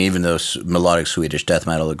 Even though melodic Swedish death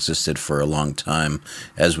metal existed for a long time,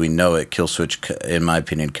 as we know it, Killswitch, in my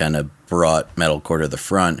opinion, kind of brought metalcore to the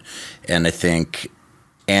front. And I think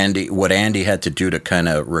what Andy had to do to kind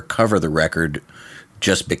of recover the record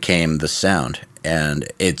just became the sound.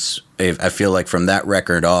 And I feel like from that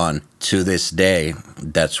record on to this day,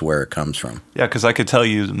 that's where it comes from. Yeah, because I could tell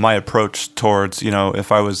you my approach towards, you know,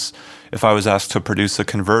 if I was asked to produce a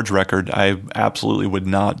Converge record, I absolutely would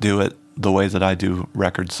not do it the way that I do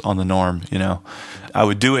records on the Norm. You know, I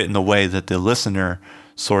would do it in the way that the listener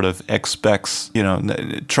sort of expects, you know,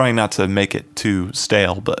 trying not to make it too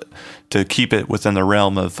stale, but to keep it within the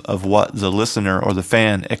realm of what the listener or the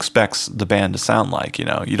fan expects the band to sound like. You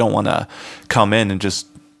know, you don't want to come in and just...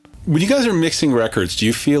 When you guys are mixing records, do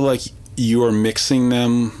you feel like you are mixing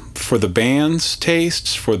them for the band's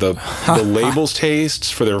tastes, for the label's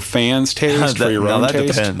tastes, for their fans' taste, for your own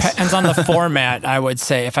taste? Depends on the format, I would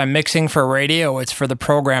say. If I'm mixing for radio, it's for the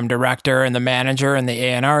program director and the manager and the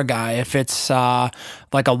A&R guy. If it's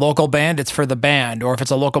like a local band, it's for the band. Or if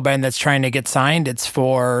it's a local band that's trying to get signed, it's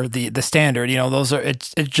for the standard. You know,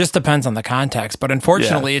 it just depends on the context. But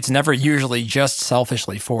unfortunately, It's never usually just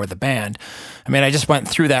selfishly for the band. I mean, I just went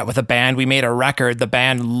through that with a band. We made a record the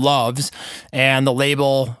band loves, and the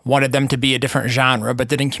label wanted them to be a different genre, but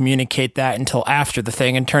didn't communicate that until after the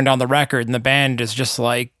thing, and turned on the record, and the band is just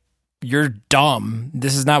like, you're dumb.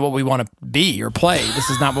 This is not what we want to be or play. This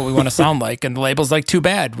is not what we want to sound like. And the label's like, too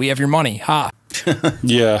bad. We have your money. Ha.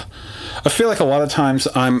 Yeah. I feel like a lot of times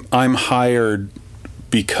I'm hired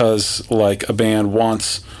because like a band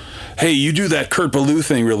wants, hey, you do that Kurt Ballou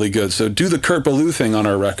thing really good, so do the Kurt Ballou thing on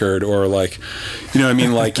our record. Or like, you know what I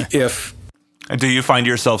mean? Like if... Do you find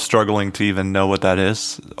yourself struggling to even know what that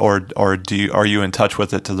is? Or are you in touch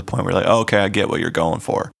with it to the point where you're like, oh, okay, I get what you're going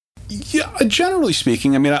for? Yeah, generally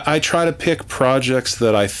speaking, I mean, I try to pick projects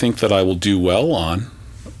that I think that I will do well on.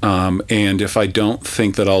 And if I don't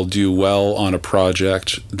think that I'll do well on a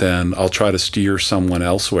project, then I'll try to steer someone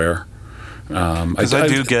elsewhere. Because I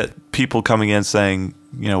do get people coming in saying,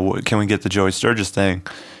 can we get the Joey Sturgis thing?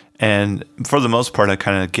 And for the most part, I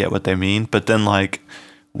kind of get what they mean. But then, like,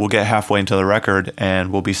 we'll get halfway into the record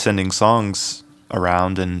and we'll be sending songs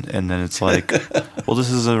around, and then it's like, well, this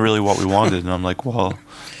isn't really what we wanted. And I'm like, well,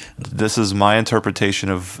 this is my interpretation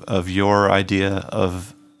of your idea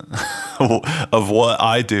of what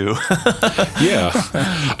I do. Yeah.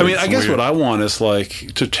 I mean, I guess what I want is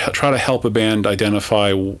like to try to help a band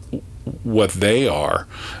identify what they are.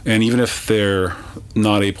 And even if they're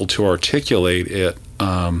not able to articulate it,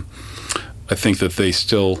 I think that I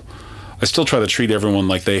still try to treat everyone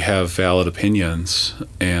like they have valid opinions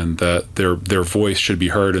and that their voice should be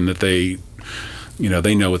heard and that they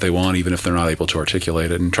know what they want, even if they're not able to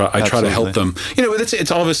articulate it. And I try to help them.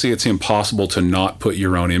 It's obviously it's impossible to not put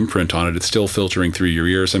your own imprint on it. It's still filtering through your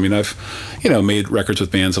ears. I mean, I've, made records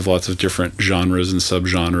with bands of lots of different genres and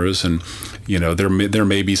subgenres, and there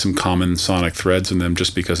may be some common sonic threads in them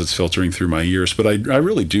just because it's filtering through my ears. But I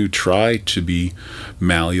really do try to be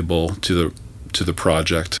malleable to the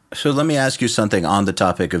project. So let me ask you something on the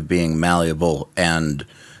topic of being malleable and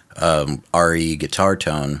RE guitar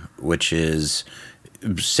tone, which is,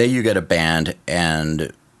 say you get a band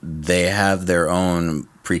and they have their own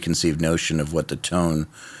preconceived notion of what the tone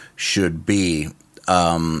should be,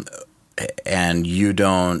 and you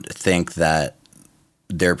don't think that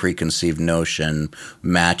their preconceived notion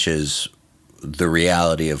matches the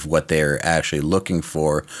reality of what they're actually looking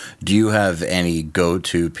for. Do you have any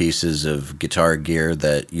go-to pieces of guitar gear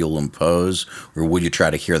that you'll impose, or would you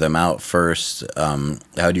try to hear them out first?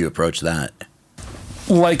 How do you approach that?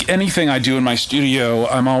 Like anything I do in my studio,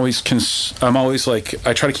 I'm always like,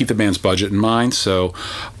 I try to keep the band's budget in mind, so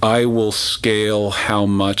I will scale how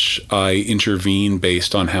much I intervene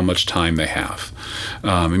based on how much time they have.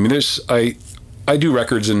 I do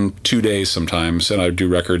records in 2 days sometimes, and I do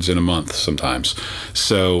records in a month sometimes.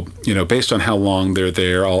 So, based on how long they're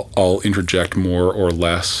there, I'll interject more or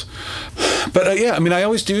less. But I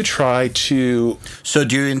always do try to. So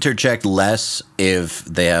do you interject less if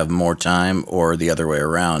they have more time, or the other way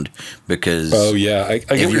around? Because I get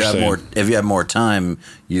what you're saying. If you have more time,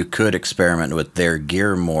 you could experiment with their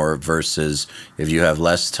gear more. Versus if you have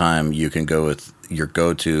less time, you can go with your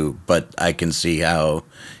go-to. But I can see how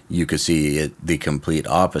you could see it the complete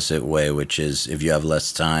opposite way, which is if you have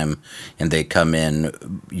less time and they come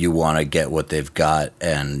in, you want to get what they've got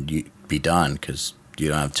and be done because you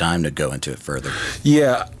don't have time to go into it further.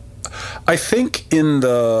 Yeah. I think in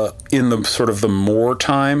the sort of the more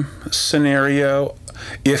time scenario,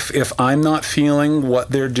 if I'm not feeling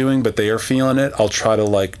what they're doing but they are feeling it, I'll try to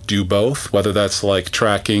like do both, whether that's like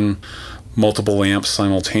tracking multiple amps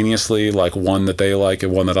simultaneously, like one that they like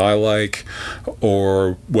and one that I like,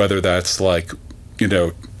 or whether that's like,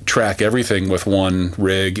 track everything with one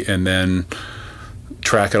rig and then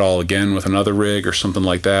track it all again with another rig or something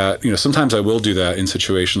like that. Sometimes I will do that in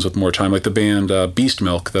situations with more time, like the band Beast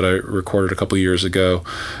Milk that I recorded a couple of years ago.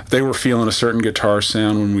 They were feeling a certain guitar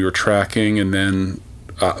sound when we were tracking, and then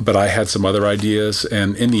but I had some other ideas,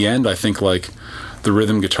 and in the end I think like the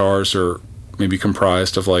rhythm guitars are maybe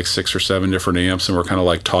comprised of like 6 or 7 different amps, and we're kind of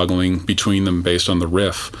like toggling between them based on the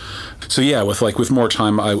riff. So yeah, with more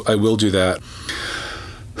time, I will do that.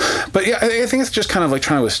 But yeah, I think it's just kind of like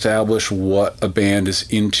trying to establish what a band is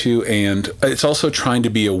into, and it's also trying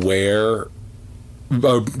to be aware,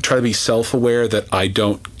 try to be self-aware that I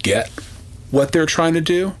don't get what they're trying to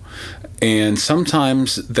do. And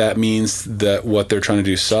sometimes that means that what they're trying to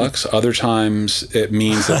do sucks. Other times it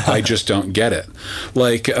means that I just don't get it.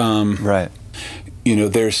 Like, right.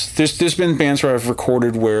 There's been bands where I've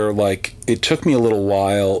recorded where like it took me a little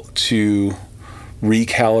while to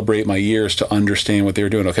recalibrate my ears to understand what they were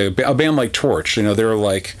doing. Okay, a band like Torch, they're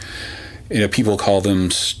like, people call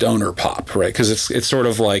them stoner pop, right? Because it's sort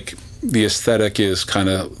of like the aesthetic is kind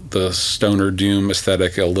of the stoner doom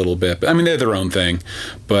aesthetic a little bit. I mean, they're their own thing,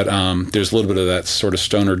 but there's a little bit of that sort of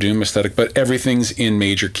stoner doom aesthetic, but everything's in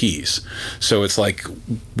major keys. So it's like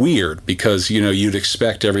weird because, you'd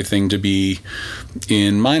expect everything to be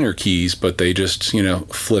in minor keys, but they just,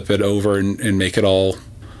 flip it over and make it all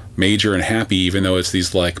major and happy, even though it's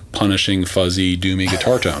these like punishing, fuzzy, doomy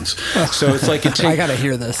guitar tones. So it's like I gotta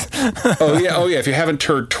hear this. Oh yeah. If you haven't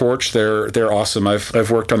heard Torch, they're awesome.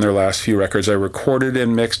 I've worked on their last few records. I recorded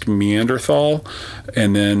and mixed Neanderthal,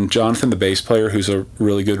 and then Jonathan, the bass player, who's a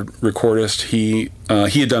really good recordist, he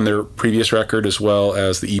had done their previous record as well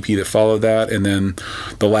as the EP that followed that, and then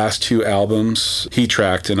the last 2 albums he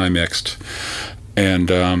tracked and I mixed, and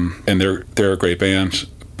they're a great band.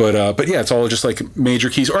 But yeah, it's all just like major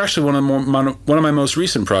keys. Or actually, one of my most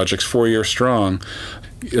recent projects, 4 Year Strong,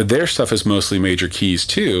 their stuff is mostly major keys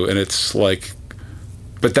too, and it's like,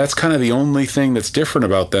 but that's kind of the only thing that's different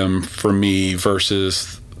about them for me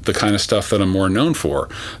versus the kind of stuff that I'm more known for.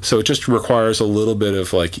 So it just requires a little bit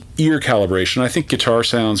of like ear calibration. I think guitar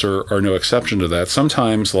sounds are no exception to that.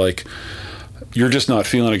 Sometimes like you're just not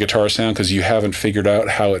feeling a guitar sound because you haven't figured out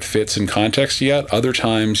how it fits in context yet. Other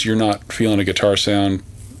times you're not feeling a guitar sound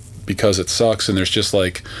because it sucks, and there's just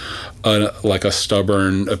like a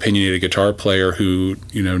stubborn, opinionated guitar player who,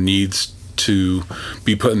 you know, needs to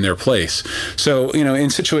be put in their place. So, you know, in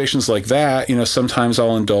situations like that, you know, sometimes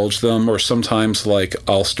I'll indulge them, or sometimes like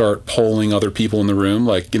I'll start polling other people in the room,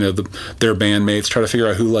 like, you know, their bandmates, try to figure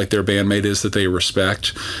out who like their bandmate is that they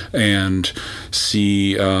respect, and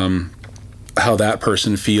see how that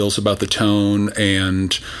person feels about the tone.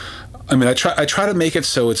 And I mean, I try to make it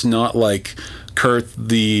so it's not like Kurt,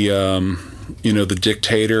 the the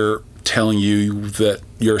dictator, telling you that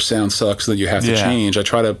your sound sucks, that you have to change. I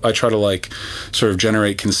try to like sort of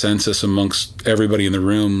generate consensus amongst everybody in the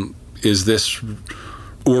room. Is this,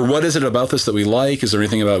 or what is it about this that we like? Is there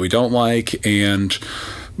anything about it we don't like? And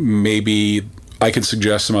maybe I can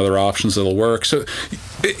suggest some other options that'll work. So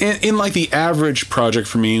in like the average project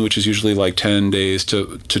for me, which is usually like 10 days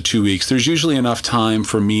to 2 weeks, there's usually enough time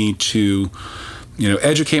for me to, you know,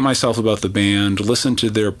 educate myself about the band, listen to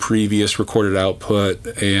their previous recorded output,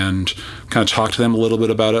 and kind of talk to them a little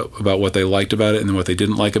bit about it, about what they liked about it and then what they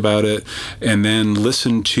didn't like about it, and then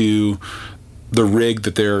listen to the rig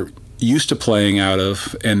that they're used to playing out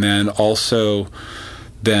of, and then also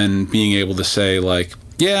then being able to say like,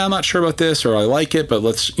 yeah, I'm not sure about this, or I like it, but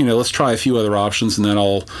let's try a few other options. And then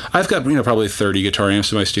I've got, you know, probably 30 guitar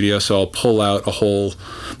amps in my studio, so I'll pull out a whole,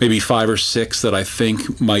 maybe 5 or 6 that I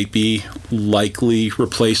think might be likely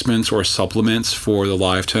replacements or supplements for the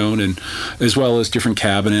live tone, and as well as different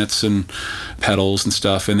cabinets and pedals and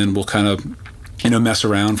stuff. And then we'll kind of, you know, mess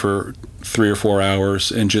around for 3 or 4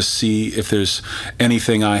 hours and just see if there's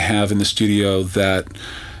anything I have in the studio that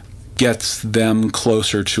gets them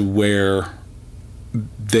closer to where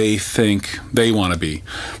they think they want to be.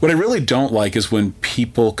 What I really don't like is when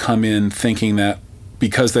people come in thinking that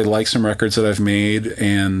because they like some records that I've made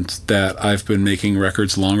and that I've been making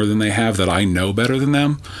records longer than they have, that I know better than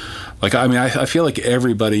them. Like, I mean, I feel like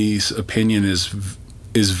everybody's opinion is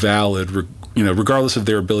valid, you know, regardless of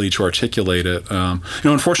their ability to articulate it. You know,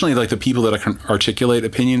 unfortunately, like the people that can articulate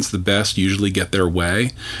opinions the best usually get their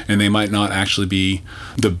way, and they might not actually be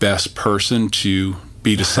the best person to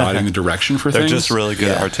be deciding the direction for They're things. They're just really good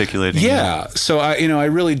at articulating. Yeah. So I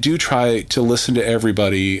really do try to listen to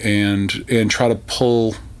everybody and try to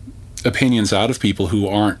pull opinions out of people who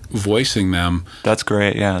aren't voicing them. That's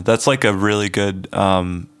great. Yeah. That's like a really good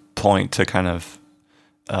point to kind of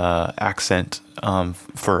accent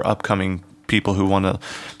for upcoming people who want to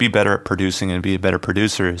be better at producing and be better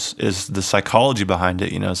producers is the psychology behind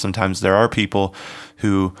it. You know, sometimes there are people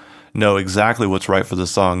who know exactly what's right for the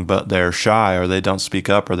song, but they're shy, or they don't speak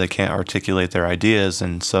up, or they can't articulate their ideas,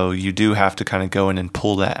 and so you do have to kind of go in and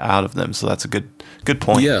pull that out of them. So that's a good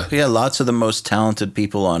point. Yeah, lots of the most talented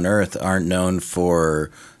people on earth aren't known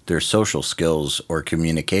for their social skills or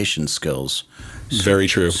communication skills. Very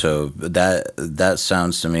true. So that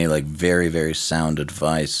sounds to me like very, very sound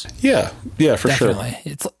advice. Yeah, for Definitely. sure.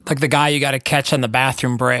 It's like the guy you got to catch on the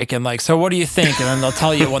bathroom break and like, so what do you think? And then they'll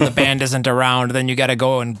tell you when the band isn't around. Then you got to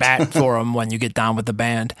go and bat for them when you get down with the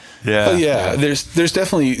band. Yeah. Oh, yeah. There's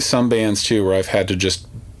definitely some bands too where I've had to just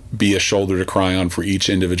be a shoulder to cry on for each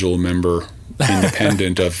individual member,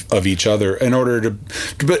 independent of each other, in order to,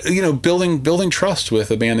 but you know, building trust with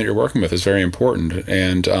the band that you're working with is very important.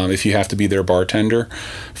 And if you have to be their bartender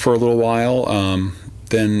for a little while,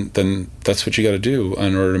 then that's what you got to do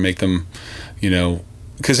in order to make them, you know,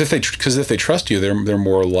 because if they trust you, they're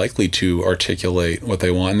more likely to articulate what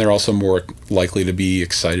they want, and they're also more likely to be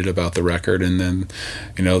excited about the record, and then,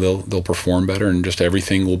 you know, they'll perform better, and just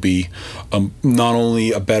everything will be not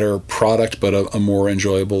only a better product but a more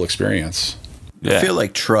enjoyable experience. Yeah. I feel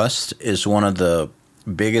like trust is one of the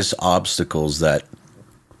biggest obstacles that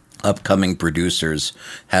upcoming producers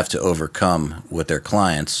have to overcome with their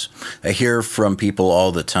clients. I hear from people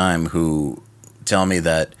all the time who tell me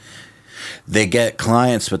that they get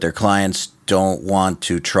clients, but their clients don't want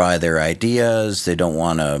to try their ideas. They don't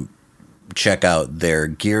want to check out their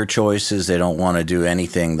gear choices. They don't want to do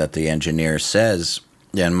anything that the engineer says.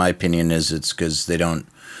 And my opinion is it's because they don't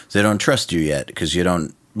trust you yet, because you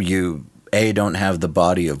don't have the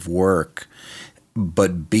body of work,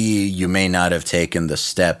 but B, you may not have taken the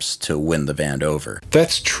steps to win the band over.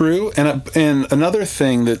 That's true. And another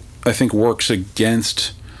thing that I think works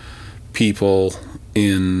against people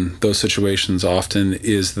in those situations often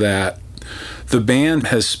is that the band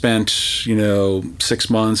has spent, 6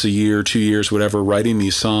 months, a year, 2 years, whatever, writing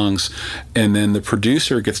these songs, and then the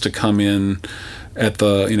producer gets to come in at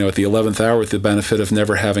the 11th hour with the benefit of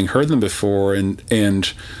never having heard them before, and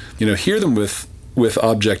hear them with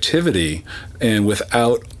objectivity and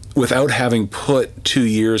without having put 2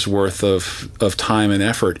 years worth of time and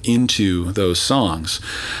effort into those songs,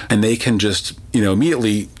 and they can just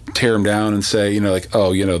immediately tear them down and say,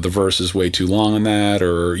 the verse is way too long in that,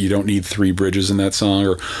 or you don't need 3 bridges in that song,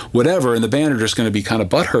 or whatever. And the band are just going to be kind of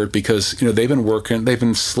butthurt because, they've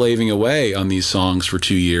been slaving away on these songs for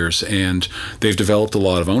 2 years, and they've developed a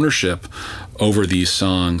lot of ownership over these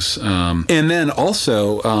songs. And then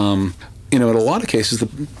also, in a lot of cases,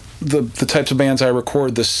 the types of bands I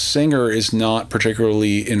record, the singer is not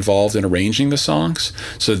particularly involved in arranging the songs,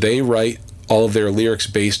 so they write all of their lyrics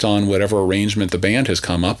based on whatever arrangement the band has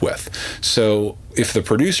come up with. So if the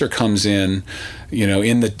producer comes in,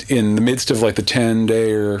 in the midst of like the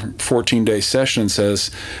 10-day or 14-day session and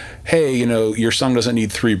says, hey, your song doesn't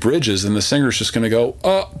need 3 bridges, then the singer's just going to go,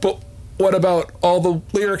 but what about all the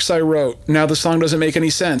lyrics I wrote? Now the song doesn't make any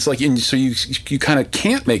sense. So you kind of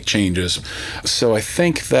can't make changes. So I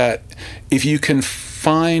think that if you can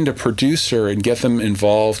find a producer and get them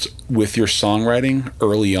involved with your songwriting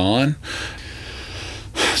early on,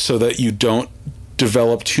 so that you don't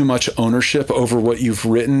develop too much ownership over what you've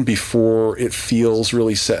written before it feels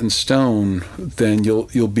really set in stone, then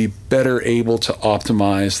you'll be better able to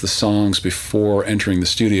optimize the songs before entering the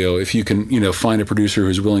studio. If you can, find a producer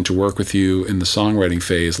who's willing to work with you in the songwriting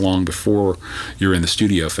phase long before you're in the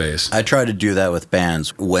studio phase. I try to do that with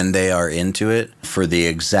bands when they are into it for the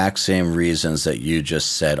exact same reasons that you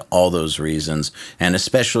just said, all those reasons, and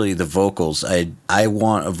especially the vocals. I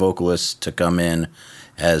want a vocalist to come in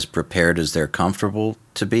as prepared as they're comfortable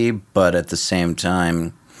to be, but at the same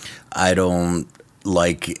time, I don't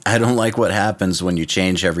like what happens when you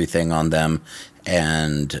change everything on them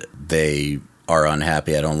and they are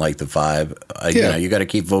unhappy. I don't like the vibe. You got to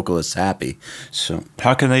keep vocalists happy. So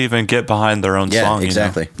how can they even get behind their own song?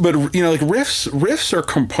 Exactly. But riffs are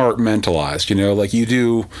compartmentalized. Like you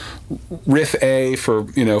do riff A for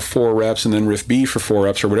 4 reps and then riff B for 4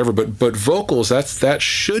 reps or whatever. But vocals, that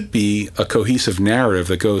should be a cohesive narrative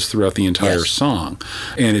that goes throughout the entire song.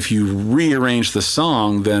 And if you rearrange the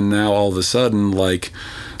song, then now all of a sudden, like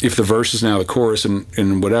if the verse is now the chorus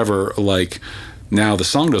and whatever, like, now the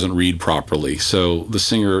song doesn't read properly, so the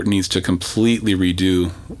singer needs to completely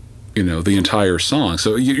redo, the entire song.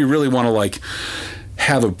 So you really want to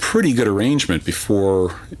have a pretty good arrangement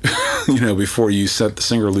before, before you set the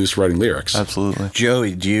singer loose writing lyrics. Absolutely.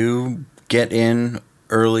 Joey, do you get in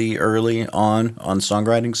early on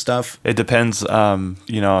songwriting stuff? It depends. I'm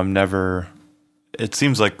never. It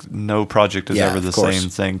seems like no project is ever the same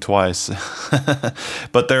thing twice.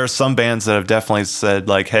 But there are some bands that have definitely said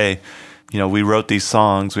like, hey, we wrote these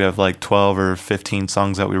songs. We have like 12 or 15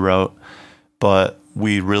 songs that we wrote, but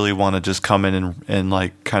we really want to just come in and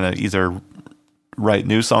like kind of either write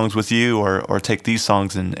new songs with you or take these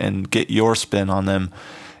songs and get your spin on them.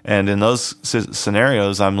 And in those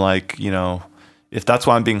scenarios, I'm like, if that's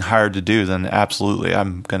what I'm being hired to do, then absolutely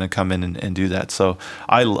I'm going to come in and do that. So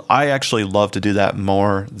I actually love to do that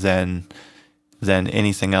more than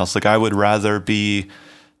anything else. Like I would rather be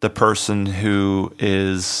the person who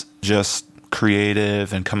is just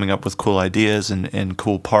creative and coming up with cool ideas and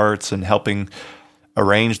cool parts and helping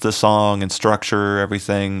arrange the song and structure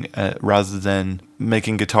everything rather than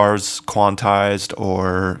making guitars quantized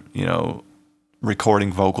or,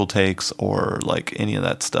 recording vocal takes or like any of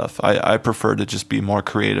that stuff. I prefer to just be more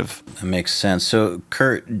creative. That makes sense. So,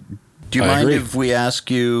 Kurt, do you mind if we ask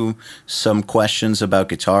you some questions about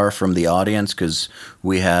guitar from the audience? Because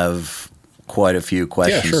we have quite a few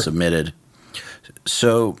questions submitted.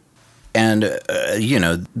 So, and,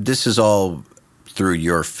 this is all through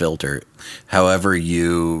your filter. However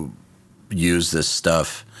you use this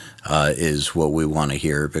stuff is what we want to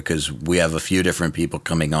hear, because we have a few different people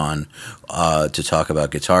coming on to talk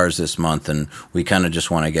about guitars this month, and we kind of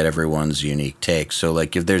just want to get everyone's unique take. So,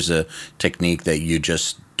 like, if there's a technique that you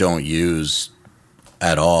just don't use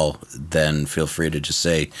at all, then feel free to just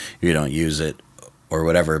say you don't use it. or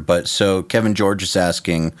whatever. But so Kevin George is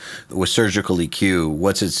asking, with surgical EQ,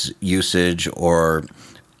 what's its usage or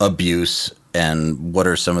abuse, and what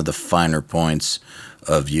are some of the finer points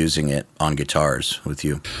of using it on guitars with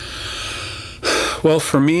you? Well,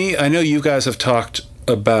 for me, I know you guys have talked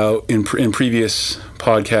about in previous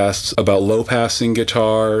podcasts about low passing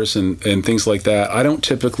guitars and things like that. I don't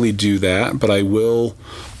typically do that, but I will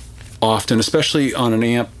often, especially on an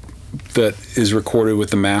amp that is recorded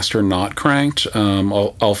with the master not cranked.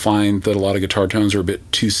 I'll find that a lot of guitar tones are a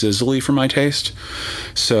bit too sizzly for my taste.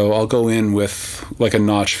 So I'll go in with like a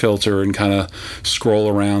notch filter and kind of scroll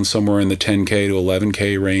around somewhere in the 10K to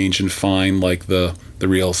 11K range and find like the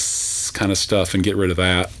real kind of stuff and get rid of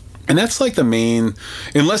that. And that's like the main,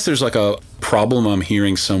 unless there's like a problem I'm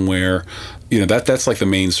hearing somewhere, that's like the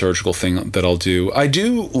main surgical thing that I'll do. I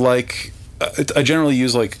do like, I generally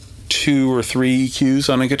use like 2 or 3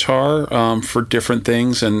 EQs on a guitar for different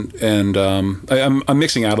things, and I'm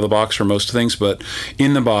mixing out of the box for most things, but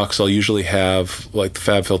in the box I'll usually have like the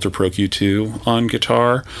Fab Filter Pro Q2 on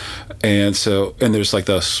guitar, and there's like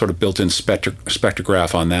the sort of built-in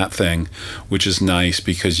spectrograph on that thing, which is nice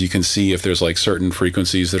because you can see if there's like certain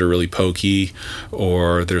frequencies that are really pokey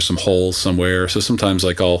or there's some holes somewhere. So sometimes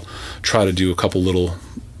like I'll try to do a couple little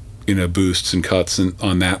boosts and cuts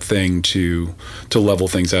on that thing to level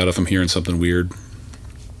things out if I'm hearing something weird.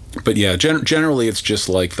 But yeah, generally it's just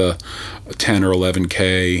like the 10 or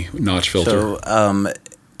 11K notch filter. So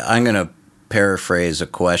I'm going to paraphrase a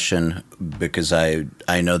question because I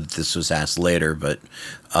know that this was asked later, but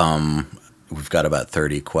we've got about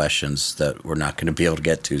 30 questions that we're not going to be able to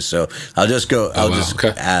get to. So I'll just go.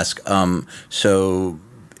 Ask. So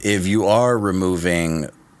if you are removing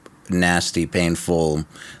nasty, painful,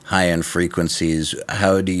 high-end frequencies,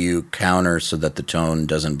 how do you counter so that the tone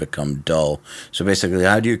doesn't become dull? So basically,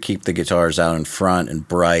 how do you keep the guitars out in front and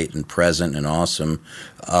bright and present and awesome,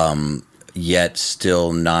 yet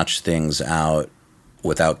still notch things out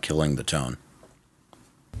without killing the tone?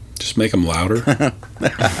 Just make them louder.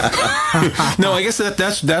 No, I guess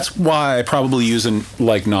that's why I probably use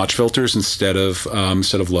like notch filters instead of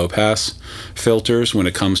low pass filters when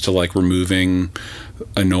it comes to like removing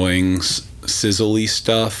annoying sizzly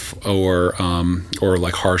stuff or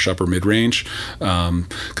like harsh upper mid range,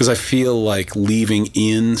 because I feel like leaving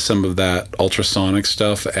in some of that ultrasonic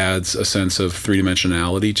stuff adds a sense of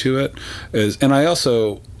 3-dimensionality to it. And I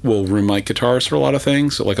also will room mic guitars for a lot of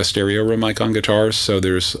things, like a stereo room mic on guitars. So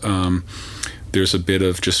there's a bit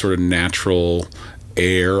of just sort of natural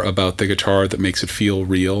air about the guitar that makes it feel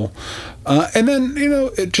real. And then,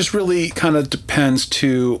 it just really kind of depends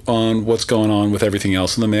too on what's going on with everything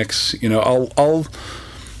else in the mix. I'll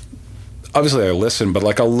obviously I listen, but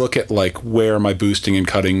like I'll look at like where am I boosting and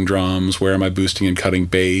cutting drums, where am I boosting and cutting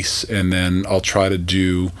bass, and then I'll try to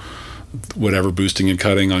do whatever boosting and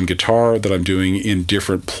cutting on guitar that I'm doing in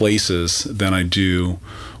different places than I do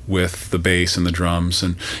with the bass and the drums.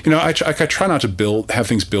 And I try not to have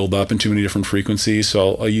things build up in too many different frequencies,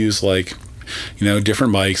 so I'll use like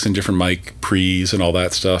different mics and different mic pre's and all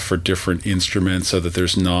that stuff for different instruments, so that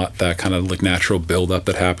there's not that kind of like natural buildup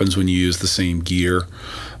that happens when you use the same gear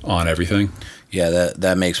on everything. Yeah,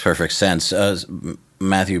 that makes perfect sense.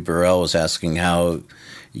 Matthew Burrell was asking how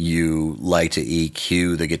you like to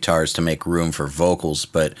EQ the guitars to make room for vocals,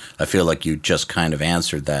 but I feel like you just kind of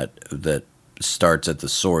answered that starts at the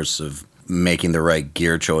source of making the right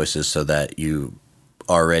gear choices so that you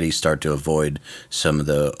already start to avoid some of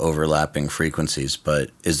the overlapping frequencies.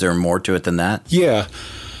 But is there more to it than that? Yeah.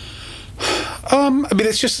 I mean,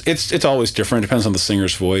 it's always different. It depends on the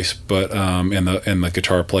singer's voice, but and the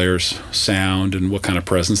guitar player's sound and what kind of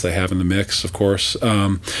presence they have in the mix, of course.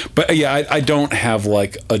 But yeah, I don't have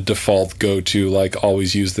like a default go-to, like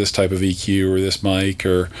always use this type of EQ or this mic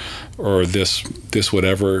or this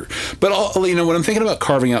whatever. But when I'm thinking about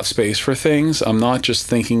carving out space for things, I'm not just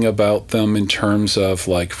thinking about them in terms of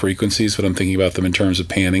like frequencies, but I'm thinking about them in terms of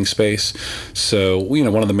panning space. So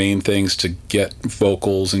one of the main things to get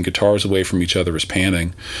vocals and guitars away from each other is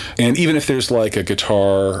panning. And even if there's like a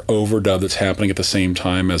guitar overdub that's happening at the same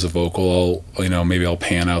time as a vocal, maybe I'll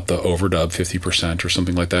pan out the overdub 50% or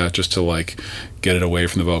something like that, just to like get it away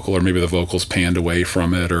from the vocal, or maybe the vocal's panned away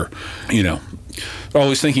from it, or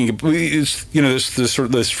always thinking there's sort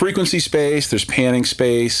of this frequency space, there's panning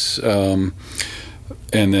space, and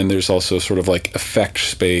then there's also sort of like effect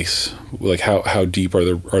space, like how deep are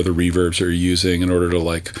the reverbs that you're using in order to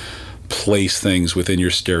like place things within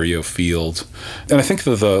your stereo field. And I think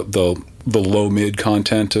the low mid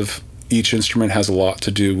content of each instrument has a lot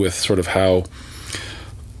to do with sort of how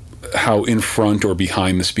in front or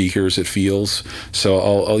behind the speakers it feels. So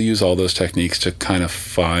I'll use all those techniques to kind of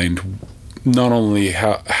find not only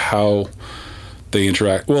how they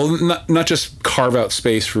interact, well, not just carve out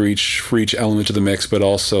space for each element of the mix, but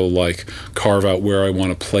also like carve out where I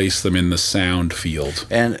want to place them in the sound field.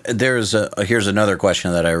 And here's another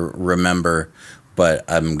question that I remember, but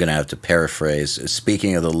I'm going to have to paraphrase.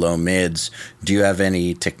 Speaking of the low mids, do you have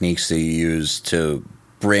any techniques that you use to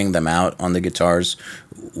bring them out on the guitars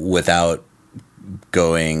without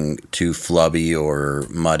going too flubby or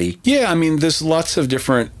muddy? Yeah, I mean, there's lots of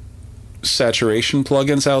different saturation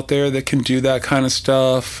plugins out there that can do that kind of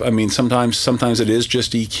stuff. I mean, sometimes it is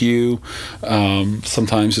just EQ.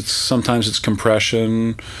 Sometimes it's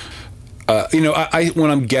compression. I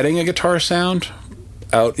when I'm getting a guitar sound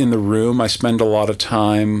out in the room, I spend a lot of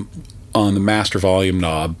time on the master volume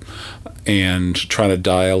knob and trying to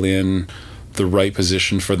dial in the right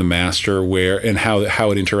position for the master, where and how it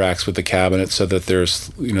interacts with the cabinet, so that there's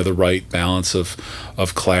the right balance of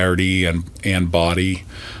clarity and body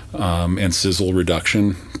and sizzle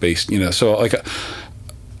reduction based. So like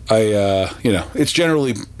I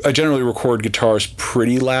generally record guitars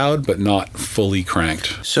pretty loud, but not fully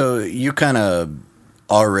cranked. So you kind of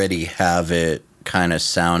already have it kind of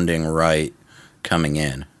sounding right coming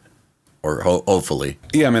in. Or hopefully.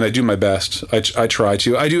 Yeah, I mean, I do my best. I try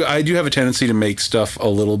to. I do have a tendency to make stuff a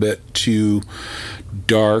little bit too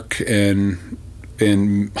dark and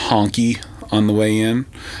honky on the way in,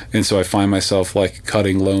 and so I find myself like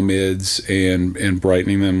cutting low mids and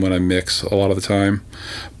brightening them when I mix a lot of the time.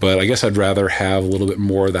 But I guess I'd rather have a little bit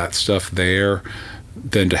more of that stuff there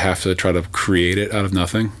than to have to try to create it out of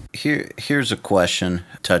nothing. Here's a question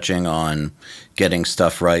touching on getting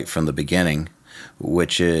stuff right from the beginning,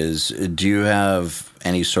 which is, do you have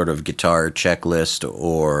any sort of guitar checklist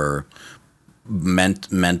or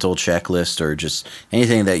mental checklist, or just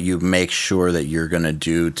anything that you make sure that you're going to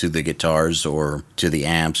do to the guitars or to the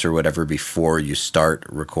amps or whatever before you start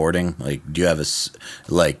recording? Like, do you have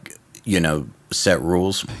set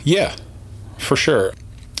rules? Yeah, for sure.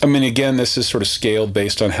 I mean, again, this is sort of scaled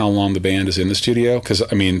based on how long the band is in the studio, because,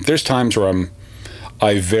 I mean, there's times where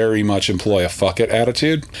I very much employ a fuck it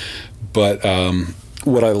attitude. But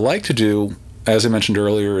what I like to do, as I mentioned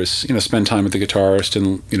earlier, is spend time with the guitarist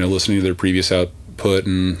and listening to their previous output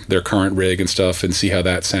and their current rig and stuff, and see how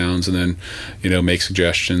that sounds, and then make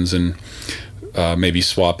suggestions and maybe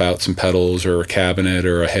swap out some pedals or a cabinet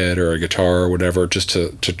or a head or a guitar or whatever, just to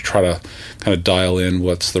try to kind of dial in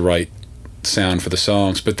what's the right sound for the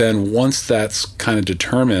songs. But then once that's kind of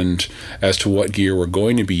determined as to what gear we're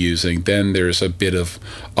going to be using, then there's a bit of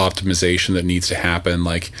optimization that needs to happen.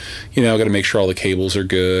 Like, I've got to make sure all the cables are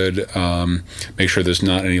good, make sure there's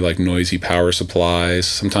not any like noisy power supplies.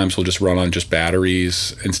 Sometimes we'll just run on just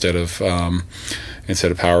batteries instead of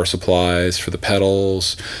power supplies for the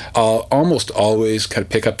pedals. I'll almost always kind of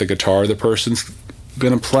pick up the guitar the person's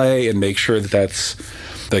gonna play and make sure that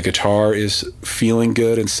the guitar is feeling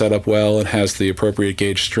good and set up well and has the appropriate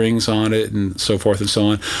gauge strings on it and so forth and so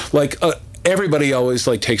on. Like everybody always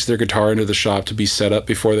like takes their guitar into the shop to be set up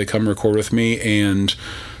before they come record with me, and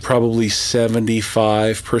probably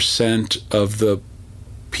 75% of the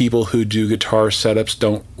people who do guitar setups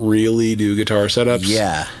don't really do guitar setups.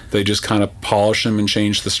 Yeah. They just kind of polish them and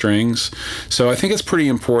change the strings. So I think it's pretty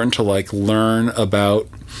important to like learn about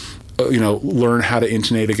learn how to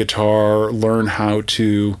intonate a guitar, learn how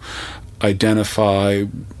to identify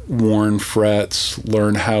worn frets,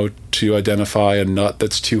 learn how to identify a nut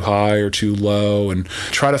that's too high or too low, and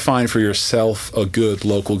try to find for yourself a good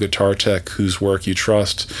local guitar tech whose work you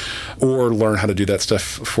trust, or learn how to do that stuff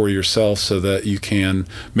for yourself so that you can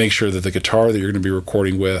make sure that the guitar that you're going to be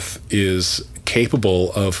recording with is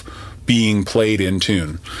capable of being played in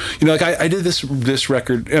tune. Like I did this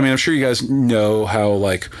record. I mean, I'm sure you guys know how,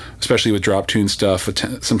 like, especially with drop tune stuff,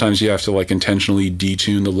 sometimes you have to like intentionally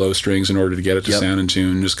detune the low strings in order to get it to sound in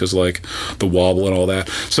tune, just because like the wobble and all that.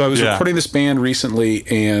 So I was recording this band recently,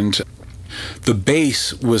 and the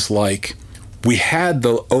bass was like, we had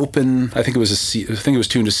the open, I think it was a C, I think it was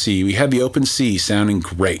tuned to C. We had the open C sounding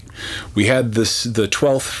great. We had the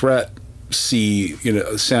 12th fret C,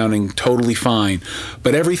 sounding totally fine,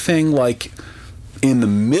 but everything like in the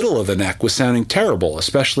middle of the neck was sounding terrible,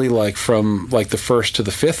 especially like from like the 1st to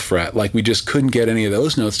the 5th fret. Like we just couldn't get any of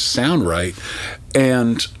those notes to sound right.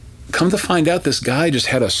 And come to find out, this guy just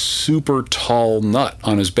had a super tall nut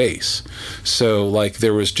on his bass. So like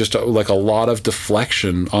there was just a lot of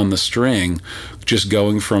deflection on the string just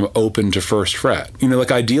going from open to first fret.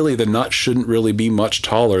 Like ideally the nut shouldn't really be much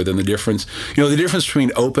taller than the difference. The difference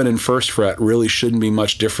between open and first fret really shouldn't be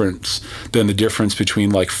much difference than the difference between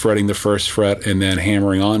like fretting the first fret and then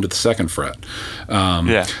hammering on to the second fret.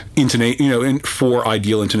 For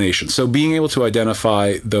ideal intonation. So being able to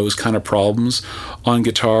identify those kind of problems on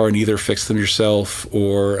guitar and either fix them yourself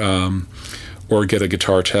or get a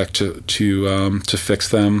guitar tech to fix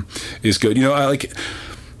them is good.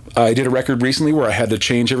 I did a record recently where I had to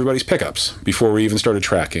change everybody's pickups before we even started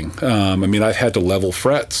tracking. I've had to level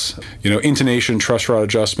frets. Intonation, truss rod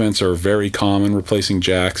adjustments are very common. Replacing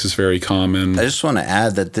jacks is very common. I just want to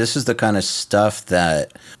add that this is the kind of stuff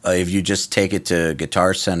that if you just take it to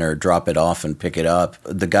Guitar Center, drop it off and pick it up,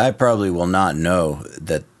 the guy probably will not know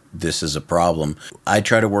that this is a problem. I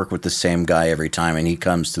try to work with the same guy every time, and he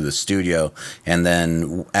comes to the studio, and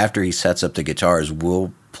then after he sets up the guitars,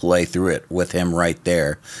 we'll play through it with him right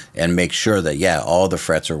there and make sure that all the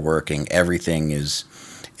frets are working, everything is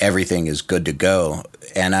good to go.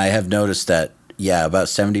 And I have noticed that about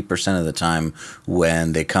 70% of the time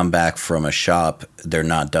when they come back from a shop, they're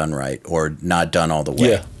not done right or not done all the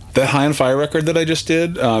way. Yeah, that High on Fire record that I just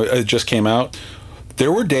did, it just came out.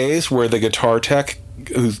 There were days where the guitar tech,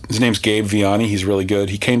 his name's Gabe Vianney, he's really good,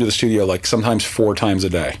 he came to the studio like sometimes 4 times a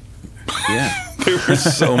day. Yeah. There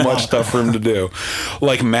was so much stuff for him to do.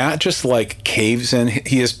 Like Matt just like caves in.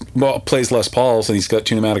 He plays Les Pauls and he's got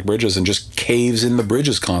 2 pneumatic bridges and just caves in the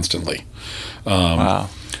bridges constantly. Wow.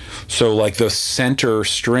 So like the center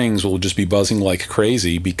strings will just be buzzing like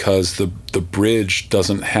crazy because the bridge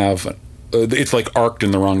doesn't have. It's like arced in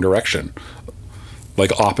the wrong direction,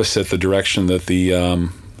 like opposite the direction that the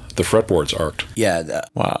fretboard's arced. Yeah.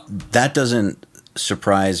 Wow. That doesn't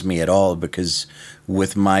surprise me at all because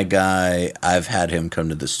with my guy, I've had him come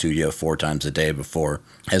to the studio 4 times a day before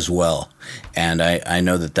as well. And I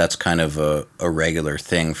know that that's kind of a regular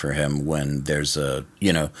thing for him when there's a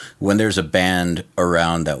band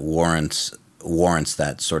around that warrants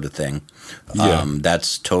that sort of thing. Yeah.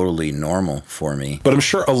 That's totally normal for me. But I'm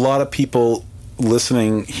sure a lot of people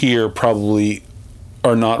listening here probably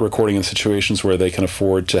are not recording in situations where they can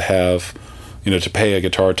afford to have, to pay a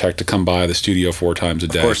guitar tech to come by the studio 4 times a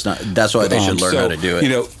day. Of course not. That's why they should learn how to do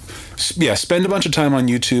it. Spend a bunch of time on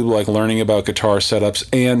YouTube, like learning about guitar setups,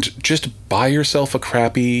 and just buy yourself a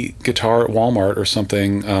crappy guitar at Walmart or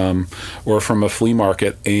something, or from a flea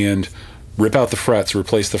market, and rip out the frets,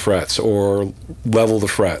 replace the frets, or level the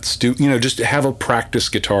frets. Just have a practice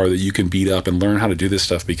guitar that you can beat up and learn how to do this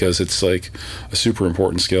stuff because it's like a super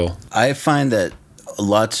important skill. I find that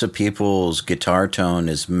lots of people's guitar tone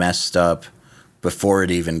is messed up before it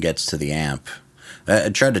even gets to the amp. I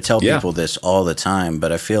try to tell people this all the time,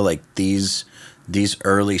 but I feel like these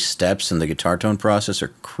early steps in the guitar tone process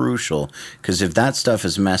are crucial because if that stuff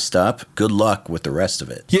is messed up, good luck with the rest of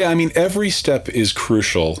it. Yeah, every step is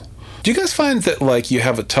crucial. Do you guys find that like you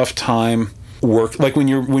have a tough time like when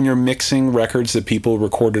you're mixing records that people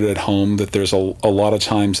recorded at home, that there's a lot of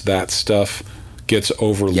times that stuff gets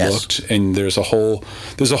overlooked, and there's a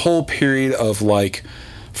whole period of like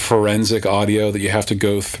forensic audio that you have to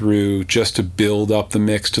go through just to build up the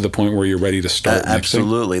mix to the point where you're ready to start mixing?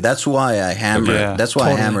 Absolutely. That's why I hammer. Yeah, that's why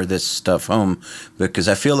totally. I hammer this stuff home, because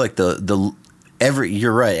I feel like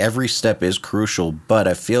you're right, every step is crucial, but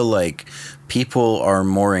I feel like people are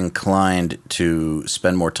more inclined to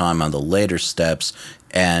spend more time on the later steps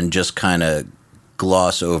and just kind of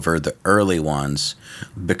gloss over the early ones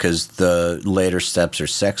because the later steps are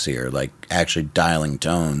sexier, like actually dialing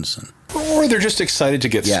tones. Or they're just excited to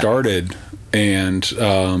get started, and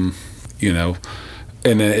and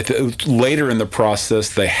then later in the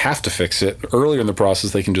process they have to fix it. Earlier in the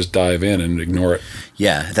process they can just dive in and ignore it.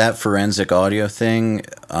 Yeah, that forensic audio thing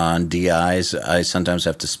on DIs, I sometimes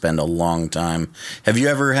have to spend a long time. Have you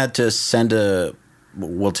ever had to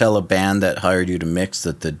tell a band that hired you to mix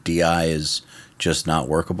that the DI is just not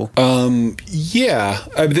workable? Yeah.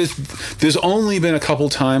 There's only been a couple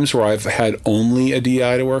times where I've had only a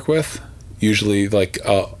DI to work with. Usually, like,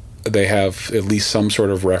 they have at least some sort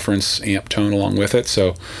of reference amp tone along with it,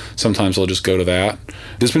 so sometimes I'll just go to that.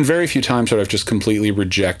 There's been very few times where I've just completely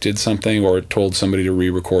rejected something or told somebody to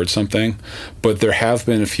re-record something, but there have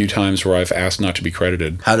been a few times where I've asked not to be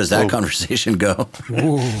credited. How does that conversation go?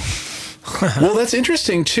 Well, that's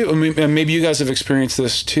interesting too. I mean, and maybe you guys have experienced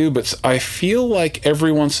this too, but I feel like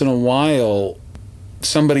every once in a while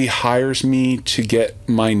somebody hires me to get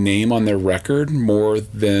my name on their record more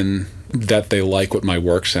than that they like what my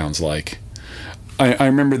work sounds like. I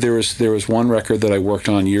remember there was one record that I worked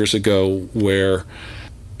on years ago where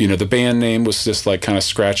the band name was this like kind of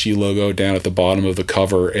scratchy logo down at the bottom of the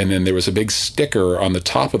cover, and then there was a big sticker on the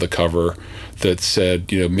top of the cover that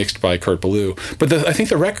said, mixed by Kurt Ballou. But I think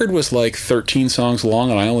the record was like 13 songs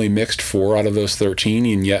long, and I only mixed 4 out of those 13,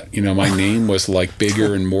 and yet, my name was like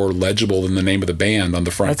bigger and more legible than the name of the band on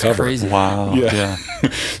the front cover. Crazy. Wow. Yeah.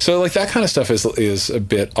 So like that kind of stuff is a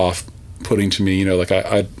bit off-putting to me. Like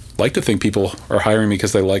I'd like to think people are hiring me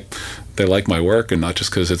because they like my work and not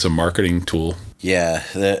just because it's a marketing tool. Yeah,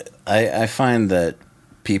 I find that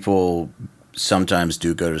people sometimes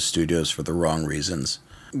do go to studios for the wrong reasons.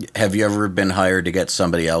 Have you ever been hired to get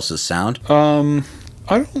somebody else's sound? I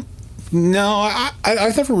don't. No,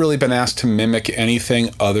 I've never really been asked to mimic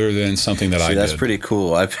anything other than something that I did. That's pretty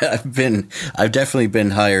cool. I've definitely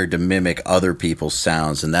been hired to mimic other people's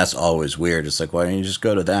sounds, and that's always weird. It's like, why don't you just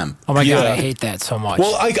go to them? Oh my God, I hate that so much.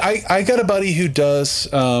 Well, I got a buddy who does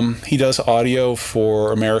he does audio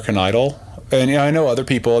for American Idol. And I know other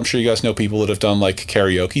people, I'm sure you guys know people that have done like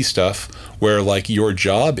karaoke stuff where like your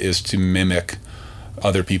job is to mimic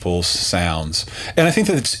other people's sounds. And I think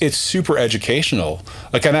that it's super educational.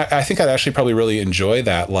 Like, and I think I'd actually probably really enjoy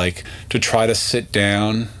that, like to try to sit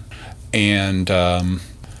down and,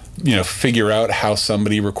 figure out how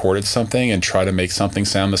somebody recorded something and try to make something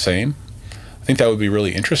sound the same. I think that would be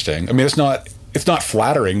really interesting. I mean, it's not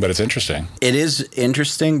flattering, but it's interesting. It is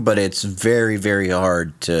interesting, but it's very, very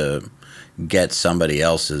hard to get somebody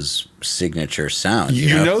else's signature sound.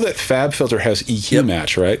 You know that FabFilter has EQ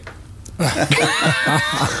match, right?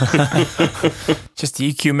 Just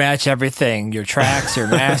EQ match everything. Your tracks, your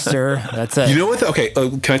master. That's it. You know what? Okay,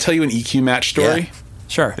 can I tell you an EQ match story? Yeah.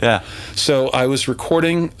 Sure. Yeah. So I was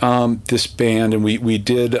recording this band, and we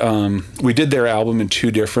did their album in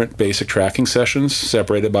 2 different basic tracking sessions,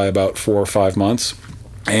 separated by about 4 or 5 months.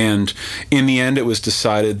 And in the end, it was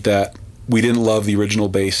decided that we didn't love the original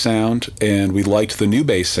bass sound, and we liked the new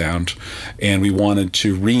bass sound, and we wanted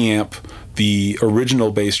to reamp the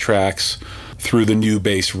original bass tracks through the new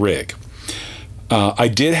bass rig. I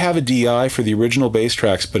did have a DI for the original bass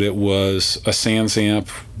tracks, but it was a Sans amp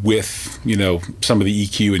with, some of the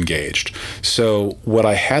EQ engaged. So what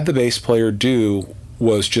I had the bass player do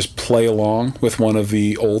was just play along with one of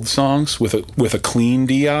the old songs with a clean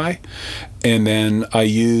DI, and then I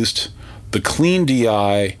used the clean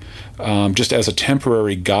DI just as a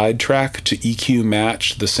temporary guide track to EQ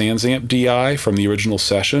match the Sans amp DI from the original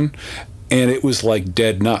session. And it was like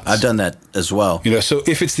dead nuts. I've done that as well. So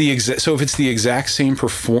if it's the exact same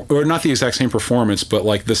or not the exact same performance, but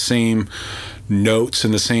like the same notes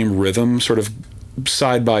and the same rhythm, sort of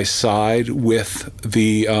side by side with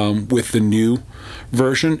the new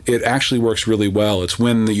version, it actually works really well. It's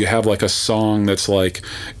when you have like a song that's like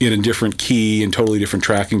in a different key and totally different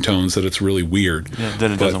tracking tones that it's really weird. Yeah,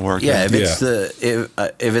 then it doesn't work. Yeah, if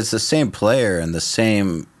it's the same player and the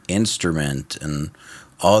same instrument and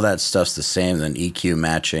all that stuff's the same, then EQ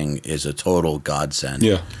matching is a total godsend.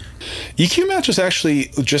 Yeah. EQ match is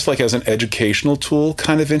actually, just like as an educational tool,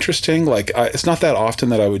 kind of interesting. Like, it's not that often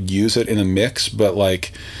that I would use it in a mix, but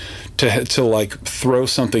like to like throw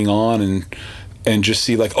something on and just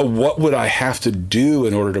see like, oh, what would I have to do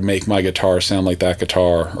in order to make my guitar sound like that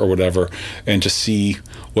guitar or whatever, and to see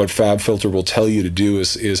what FabFilter will tell you to do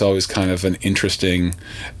is always kind of an interesting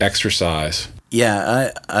exercise.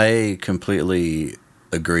 Yeah, I completely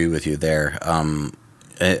agree with you there.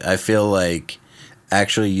 I feel like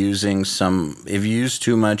actually if you use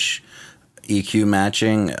too much EQ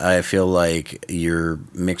matching, I feel like your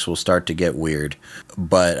mix will start to get weird.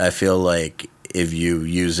 But I feel like if you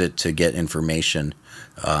use it to get information,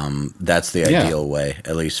 that's the ideal way,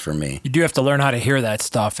 at least for me. You do have to learn how to hear that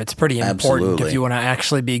stuff. It's pretty important if you want to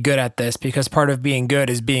actually be good at this, because part of being good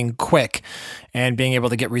is being quick and being able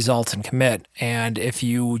to get results and commit. And if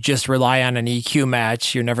you just rely on an EQ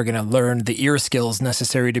match, you're never going to learn the ear skills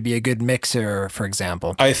necessary to be a good mixer, for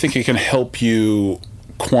example. I think it can help you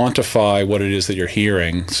quantify what it is that you're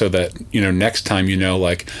hearing, so that next time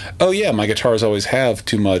like, oh yeah, my guitars always have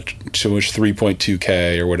too much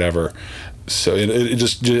 3.2K or whatever. So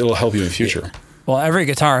it'll help you in the future. Well, every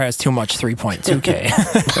guitar has too much 3.2K.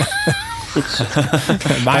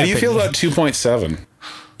 How do you feel about 2.7?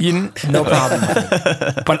 No problem.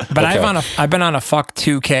 But okay. I've been on a fuck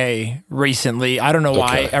 2K recently. I don't know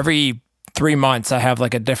why. Every 3 months I have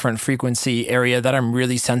like a different frequency area that I'm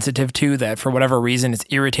really sensitive to, that for whatever reason it's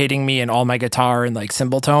irritating me in all my guitar and like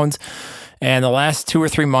cymbal tones. And the last 2 or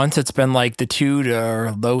 3 months, it's been like the 2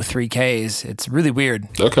 to low 3Ks. It's really weird.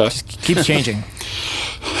 Okay. It just keeps changing.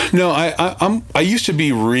 No, I used to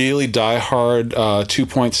be really diehard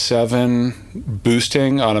 2.7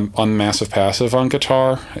 boosting on massive passive on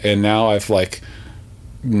guitar, and now I've like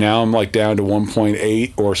now I'm like down to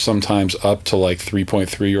 1.8 or sometimes up to like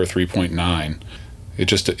 3.3 or 3.9. It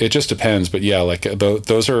just depends, but yeah, like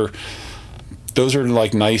those are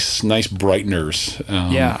like nice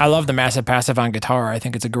brighteners. Yeah, I love the massive passive on guitar. I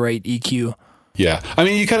think it's a great EQ. Yeah, I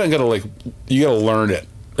mean, you kind of gotta learn it.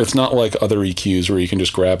 It's not like other EQs where you can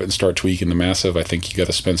just grab it and start tweaking the massive. I think you got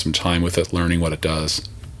to spend some time with it, learning what it does.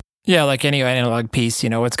 Yeah, like any analog piece,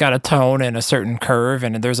 it's got a tone and a certain curve,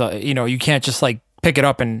 and there's you can't just like pick it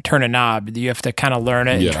up and turn a knob. You have to kind of learn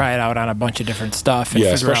it and try it out on a bunch of different stuff and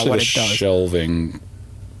figure out what it does. Shelving,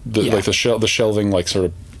 like the shelving, like sort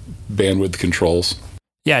of bandwidth controls.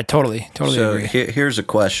 Yeah, totally so agree. Here's a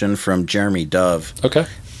question from Jeremy Dove. Okay.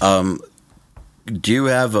 Do you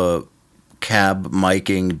have a cab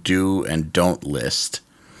miking do and don't list?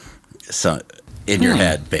 So in your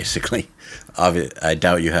head, basically. I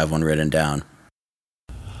doubt you have one written down.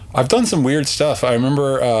 I've done some weird stuff. I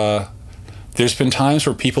remember there's been times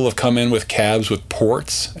where people have come in with cabs with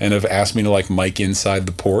ports and have asked me to like mic inside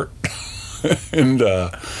the port. And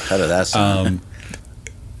how did that sound?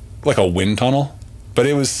 Like a wind tunnel. But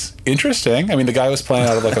it was interesting. I mean, the guy was playing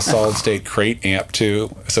out of like a solid state crate amp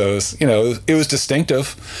too, so it was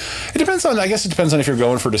distinctive. I guess it depends on if you're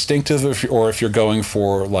going for distinctive or if you're going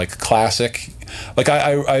for like classic. Like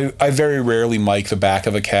I very rarely mic the back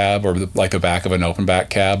of a cab or like the back of an open back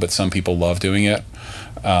cab, but some people love doing it.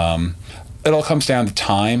 It all comes down to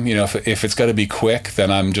time. If it's got to be quick,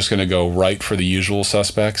 then I'm just going to go right for the usual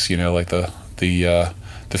suspects. Like the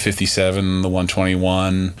 57, the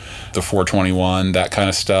 121, the 421, that kind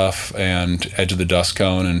of stuff, and edge of the dust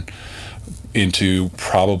cone, and into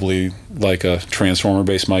probably like a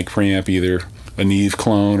transformer-based mic preamp, either a Neve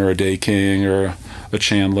clone or a Day King or a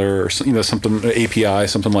Chandler or something, API,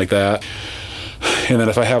 something like that. And then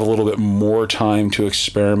if I have a little bit more time to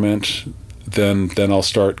experiment, then I'll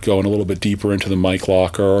start going a little bit deeper into the mic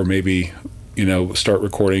locker, or maybe start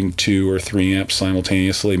recording 2 or 3 amps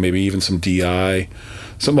simultaneously, maybe even some DI.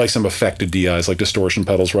 Some affected DIs, like distortion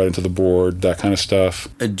pedals right into the board, that kind of stuff.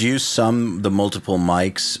 Do you sum the multiple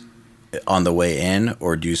mics on the way in,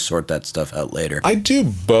 or do you sort that stuff out later? I do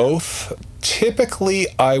both. Typically,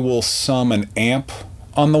 I will sum an amp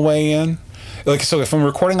on the way in. So if I'm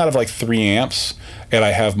recording out of like 3 amps and I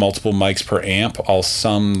have multiple mics per amp, I'll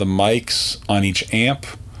sum the mics on each amp,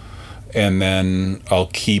 and then I'll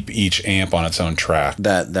keep each amp on its own track.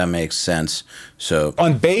 That makes sense. So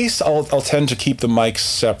on bass, I'll tend to keep the mics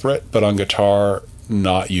separate, but on guitar,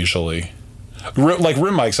 not usually. Like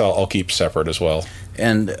rim mics, I'll keep separate as well.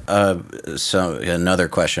 And so another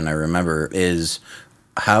question I remember is,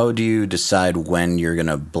 how do you decide when you're going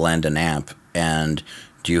to blend an amp? And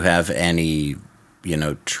do you have any,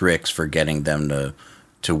 tricks for getting them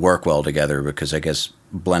to work well together? Because I guess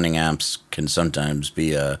blending amps can sometimes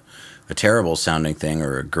be a terrible sounding thing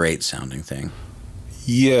or a great sounding thing.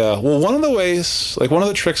 Yeah, well, one of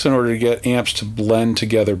the tricks in order to get amps to blend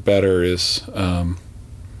together better is, but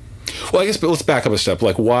let's back up a step.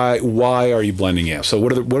 Like, why are you blending amps? So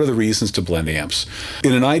what are the reasons to blend amps?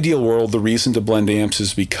 In an ideal world, the reason to blend amps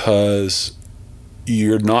is because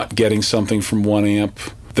you're not getting something from one amp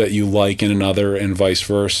that you like in another, and vice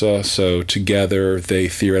versa. So together, they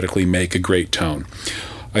theoretically make a great tone.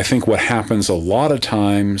 I think what happens a lot of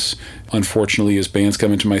times, unfortunately, is bands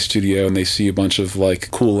come into my studio and they see a bunch of like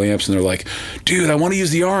cool amps and they're like, dude, I want to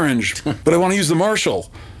use the Orange, but I want to use the Marshall.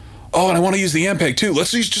 Oh, and I want to use the Ampeg too.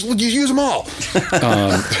 Let's just use them all. So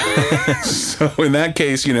in that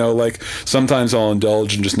case, like sometimes I'll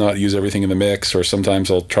indulge and just not use everything in the mix, or sometimes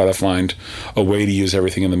I'll try to find a way to use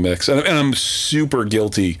everything in the mix. And I'm super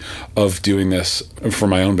guilty of doing this for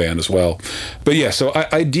my own band as well. But yeah, so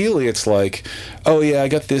ideally it's like, oh yeah, I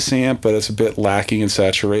got this amp, but it's a bit lacking in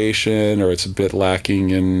saturation, or it's a bit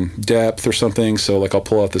lacking in depth or something. So like I'll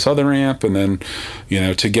pull out this other amp, and then,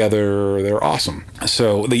 together they're awesome.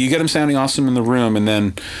 So you get them sounding awesome in the room, and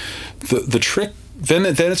then the trick, then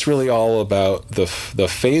it's really all about the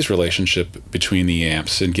phase relationship between the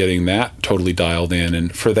amps and getting that totally dialed in.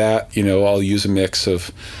 And for that, I'll use a mix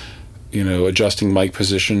of adjusting mic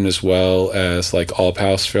position as well as like all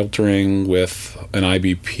pass filtering with an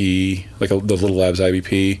IBP, like the Little Labs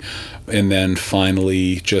IBP, and then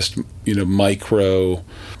finally just micro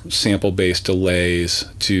sample-based delays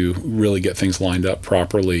to really get things lined up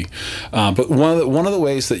properly. But one of the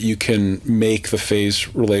ways that you can make the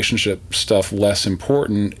phase relationship stuff less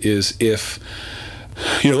important is if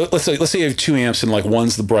let's say you have 2 amps and like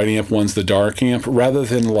one's the bright amp, one's the dark amp. Rather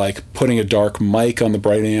than like putting a dark mic on the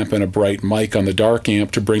bright amp and a bright mic on the dark amp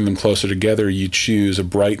to bring them closer together, you choose a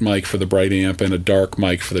bright mic for the bright amp and a dark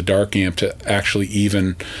mic for the dark amp to actually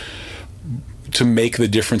even to make the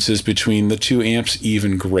differences between the two amps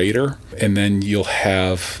even greater, and then you'll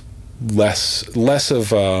have less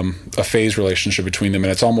of a phase relationship between them,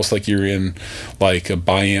 and it's almost like you're in like a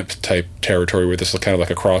biamp type territory where this is kind of like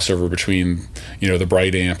a crossover between, you know, the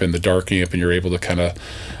bright amp and the dark amp, and you're able to kind of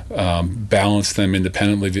balance them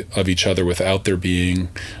independently of each other without there being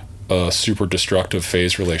a super destructive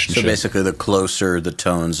phase relationship. So basically, the closer the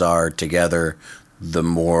tones are together, the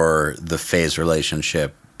more the phase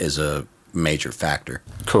relationship is a major factor.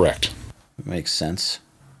 Correct. Makes sense.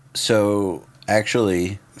 So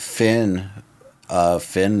actually, Finn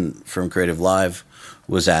from Creative Live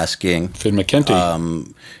was asking. Finn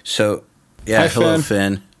McKenty. So yeah, Hi, hello,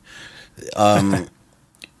 Finn.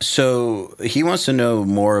 So he wants to know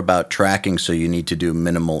more about tracking. So you need to do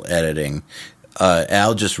minimal editing.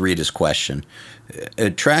 I'll just read his question.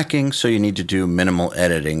 Tracking, so you need to do minimal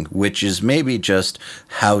editing, which is maybe just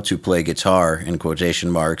how to play guitar in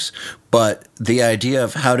quotation marks, but the idea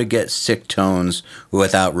of how to get sick tones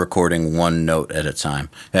without recording one note at a time.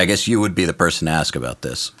 I guess you would be the person to ask about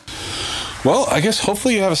this. Well, I guess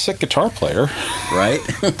hopefully you have a sick guitar player. Right?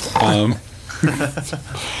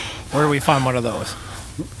 Where do we find one of those?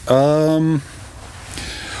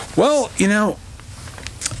 Well, you know,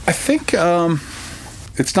 I think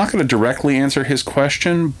it's not going to directly answer his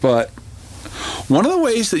question, but one of the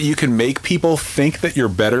ways that you can make people think that you're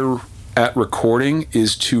better at recording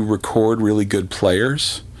is to record really good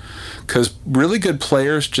players, because really good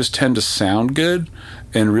players just tend to sound good,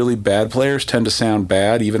 and really bad players tend to sound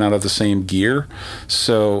bad even out of the same gear.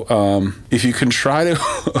 So if you can try to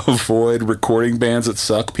avoid recording bands that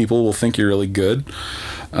suck, people will think you're really good.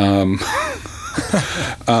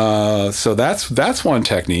 So that's one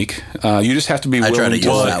technique. You just have to be willing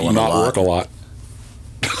to not work a lot.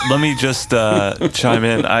 Let me just chime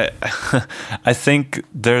in. I think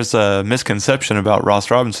there's a misconception about Ross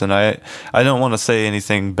Robinson. I don't want to say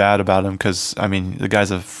anything bad about him, because I mean, the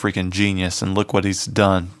guy's a freaking genius, and look what he's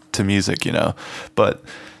done to music, you know. But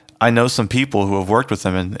I know some people who have worked with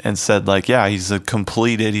him and said, like, yeah, he's a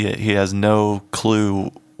complete idiot. He has no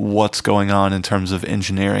clue what's going on in terms of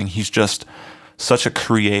engineering. He's just such a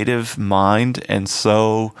creative mind and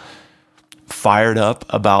so fired up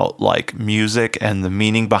about like music and the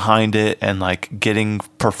meaning behind it and like getting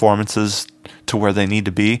performances to where they need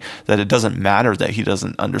to be, that it doesn't matter that he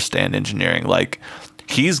doesn't understand engineering. Like,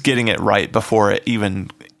 he's getting it right before it even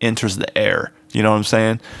enters the air. You know what I'm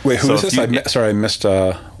saying? Wait, who is this? Sorry, I missed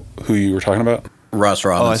who you were talking about. Ross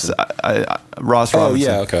Robinson. Ross Robinson. Oh,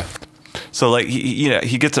 yeah, okay. So like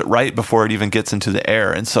he gets it right before it even gets into the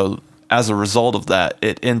air, and so as a result of that,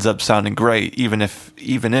 it ends up sounding great, even if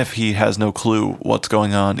he has no clue what's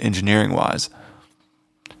going on engineering wise.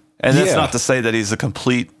 And that's not to say that he's a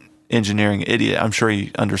complete engineering idiot. I'm sure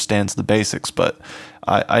he understands the basics, but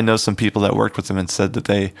I know some people that worked with him and said that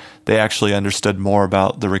they actually understood more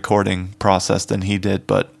about the recording process than he did,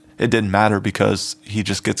 but it didn't matter because he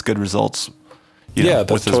just gets good results,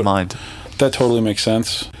 with his mind. That totally makes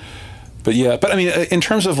sense. But I mean, in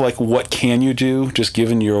terms of like what can you do, just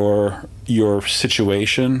given your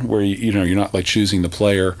situation where you're not like choosing the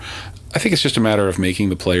player, I think it's just a matter of making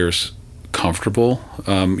the players comfortable,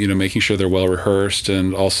 making sure they're well rehearsed,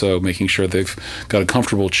 and also making sure they've got a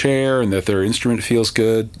comfortable chair and that their instrument feels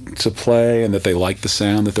good to play, and that they like the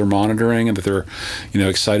sound that they're monitoring, and that they're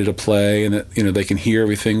excited to play, and that they can hear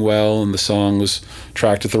everything well, and the song was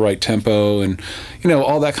tracked at the right tempo, and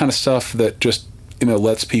all that kind of stuff that just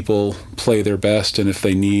lets people play their best. And if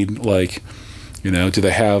they need, like, do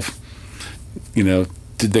they have,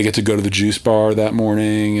 did they get to go to the juice bar that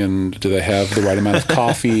morning, and do they have the right amount of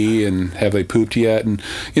coffee, and have they pooped yet, and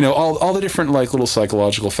all the different like little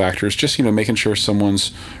psychological factors, just making sure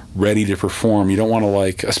someone's ready to perform. You don't want to,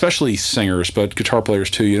 like, especially singers, but guitar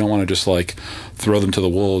players too, you don't want to just like throw them to the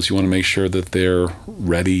wolves. You want to make sure that they're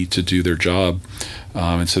ready to do their job,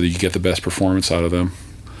 and so that you get the best performance out of them.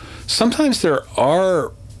 Sometimes there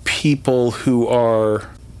are people who are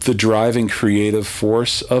the driving creative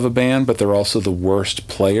force of a band, but they're also the worst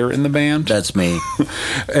player in the band. That's me.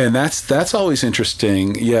 And that's always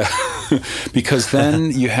interesting, yeah. Because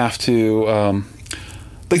then you have to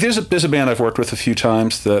like there's a band I've worked with a few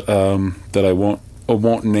times that I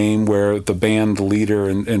won't name, where the band leader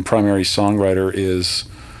and primary songwriter is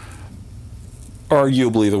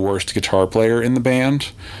arguably the worst guitar player in the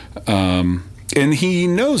band. And he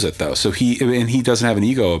knows it, though. So he doesn't have an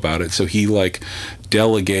ego about it. So he like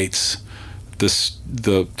delegates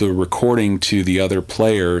the recording to the other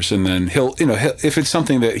players, and then he'll if it's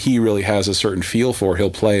something that he really has a certain feel for, he'll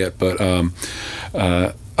play it. But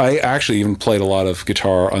I actually even played a lot of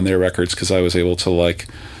guitar on their records, because I was able to like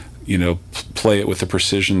play it with the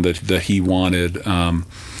precision that he wanted. And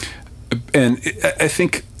I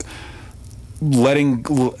think letting,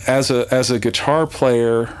 as a guitar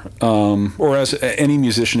player, or as any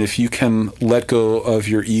musician, if you can let go of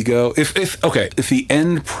your ego, if the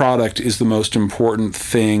end product is the most important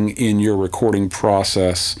thing in your recording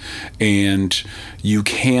process, and you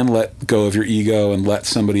can let go of your ego and let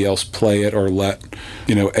somebody else play it, or let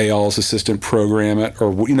Eyal's assistant program it,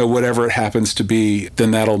 or whatever it happens to be,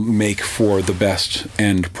 then that'll make for the best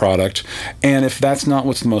end product. And if that's not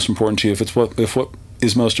what's the most important to you, if what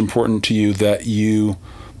is most important to you that you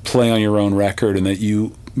play on your own record and that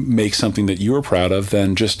you make something that you are proud of,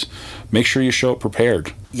 then just make sure you show up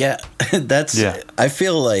prepared. Yeah, I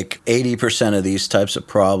feel like 80% of these types of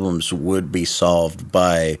problems would be solved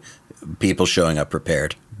by people showing up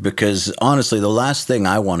prepared. Because honestly, the last thing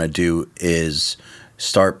I want to do is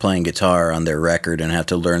start playing guitar on their record and have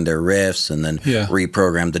to learn their riffs and then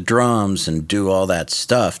reprogram the drums and do all that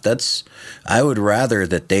stuff. I would rather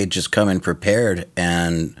that they just come in prepared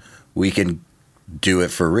and we can do it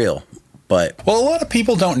for real. But a lot of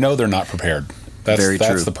people don't know they're not prepared.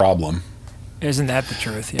 That's the problem. Isn't that the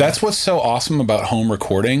truth? Yeah. That's what's so awesome about home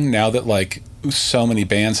recording now that so many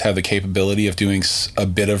bands have the capability of doing a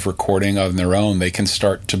bit of recording on their own. They can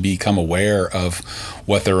start to become aware of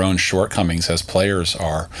what their own shortcomings as players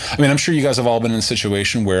are. I mean, I'm sure you guys have all been in a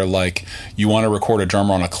situation where you want to record a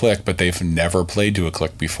drummer on a click, but they've never played to a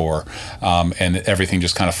click before, and everything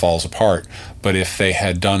just kind of falls apart. But if they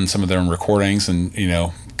had done some of their own recordings and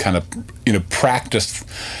practiced,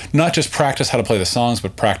 not just practice how to play the songs,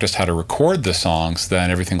 but practiced how to record the songs,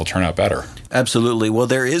 then everything will turn out better. Absolutely. Well,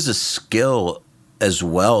 there is a skill as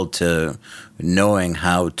well to knowing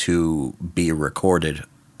how to be recorded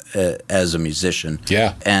as a musician.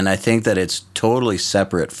 Yeah. And I think that it's totally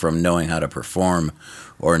separate from knowing how to perform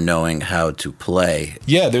or knowing how to play.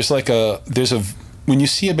 Yeah, when you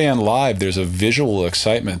see a band live, there's a visual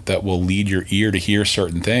excitement that will lead your ear to hear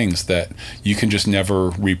certain things that you can just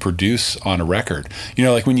never reproduce on a record.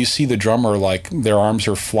 Like when you see the drummer, their arms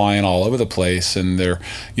are flying all over the place and it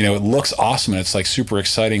looks awesome and it's super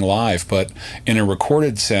exciting live. But in a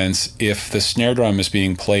recorded sense, if the snare drum is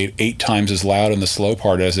being played 8 times as loud in the slow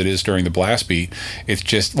part as it is during the blast beat, it's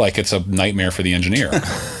just it's a nightmare for the engineer.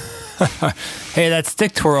 Hey, that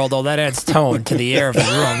stick twirl, though, that adds tone to the air of the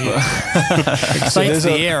room. Excites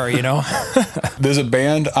the air, There's a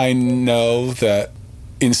band I know that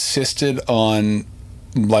insisted on,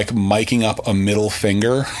 miking up a middle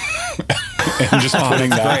finger and just putting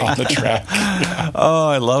that on the track. Oh,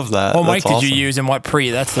 I love that. What mic did you use and what pre?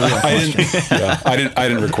 That's the real question. I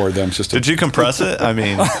didn't record them. Did you compress it? I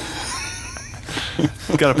mean...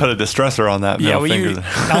 Got to put a distressor on that middle finger.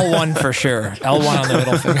 L1 for sure. L1 on the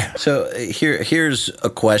middle finger. So here's a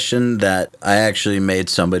question that I actually made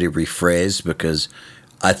somebody rephrase because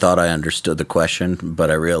I thought I understood the question,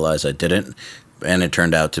 but I realized I didn't, and it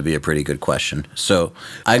turned out to be a pretty good question. So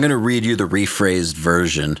I'm going to read you the rephrased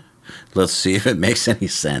version. Let's see if it makes any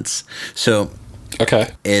sense. So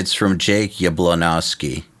it's from Jake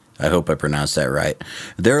Yablonowski. I hope I pronounced that right.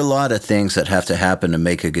 There are a lot of things that have to happen to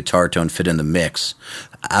make a guitar tone fit in the mix.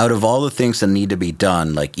 Out of all the things that need to be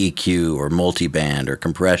done, like EQ or multiband or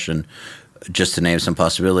compression, just to name some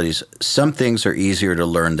possibilities, some things are easier to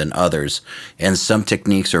learn than others, and some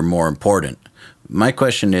techniques are more important. My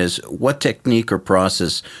question is, what technique or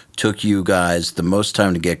process took you guys the most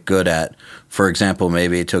time to get good at? For example,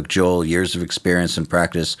 maybe it took Joel years of experience and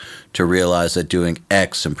practice to realize that doing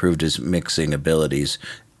X improved his mixing abilities,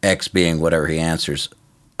 X being whatever he answers.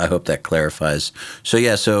 I hope that clarifies.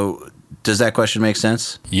 So does that question make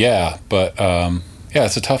sense? Yeah, but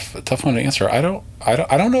it's a tough one to answer. I don't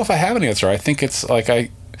know if I have an answer. I think it's I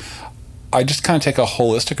just kind of take a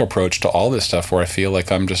holistic approach to all this stuff where I feel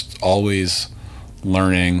like I'm just always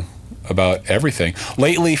learning about everything.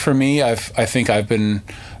 Lately for me, I think I've been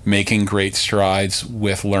making great strides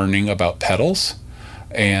with learning about pedals.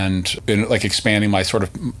 And expanding my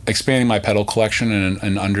pedal collection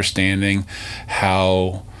and understanding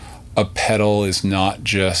how a pedal is not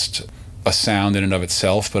just a sound in and of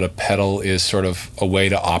itself, but a pedal is sort of a way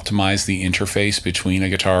to optimize the interface between a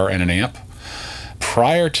guitar and an amp.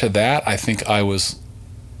 Prior to that, I think I was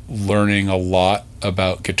learning a lot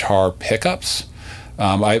about guitar pickups.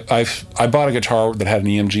 I bought a guitar that had an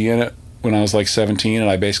EMG in it when I was 17,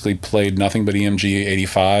 and I basically played nothing but EMG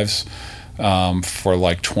 85s.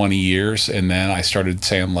 For 20 years, and then I started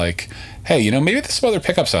saying hey, maybe there's some other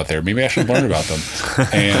pickups out there. Maybe I should learn about them.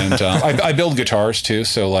 And I build guitars too.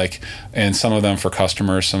 So and some of them for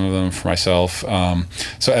customers, some of them for myself.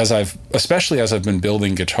 So especially as I've been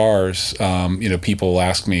building guitars, people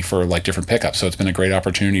ask me for different pickups. So it's been a great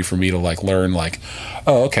opportunity for me to learn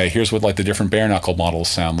oh, okay, here's what the different bare knuckle models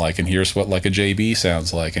sound like, and here's what a JB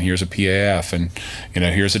sounds like, and here's a PAF, and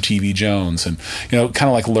here's a TV Jones, and kind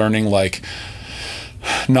of learning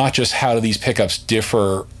not just how do these pickups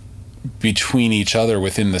differ between each other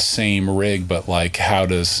within the same rig, but how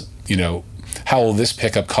will this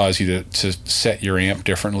pickup cause you to set your amp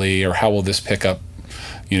differently, or how will this pickup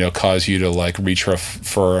cause you to reach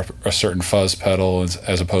for a certain fuzz pedal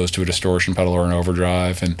as opposed to a distortion pedal or an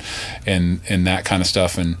overdrive, and that kind of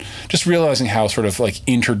stuff, and just realizing how sort of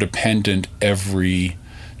interdependent every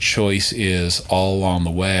choice is all along the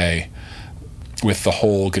way with the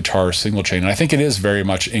whole guitar single chain. And I think it is very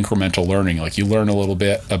much incremental learning. You learn a little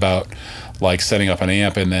bit about setting up an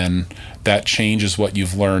amp, and then that changes what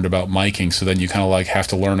you've learned about miking. So then you kind of have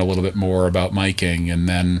to learn a little bit more about miking, and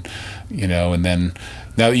then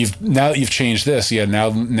now that you've changed this, now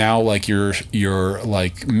your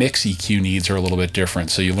mix EQ needs are a little bit different.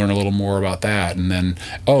 So you learn a little more about that, and then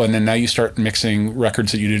now you start mixing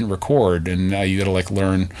records that you didn't record, and now you got to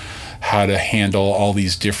learn how to handle all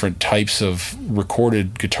these different types of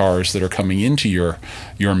recorded guitars that are coming into your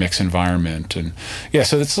mix environment. And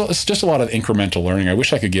so it's just a lot of incremental learning. I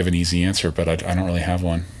wish I could give an easy answer, but I don't really have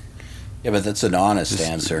one. Yeah, but that's an honest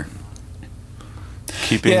answer.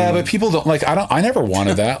 Yeah, but people don't I never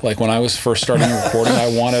wanted that. When I was first starting recording,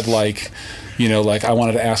 I wanted I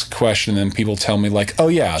wanted to ask a question, and then people tell me oh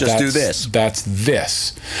yeah, do this. That's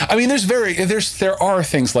this. I mean, there are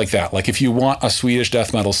things like that. If you want a Swedish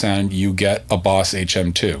death metal sound, you get a Boss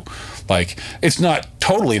HM2. It's not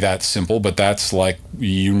totally that simple, but that's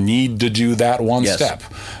you need to do that one step.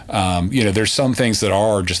 There's some things that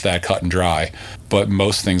are just that cut and dry, but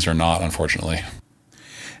most things are not, unfortunately.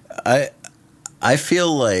 I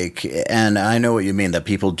feel and I know what you mean, that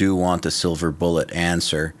people do want the silver bullet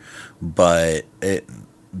answer, but the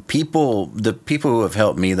people who have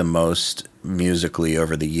helped me the most musically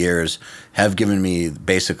over the years have given me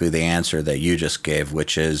basically the answer that you just gave,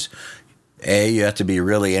 which is, you have to be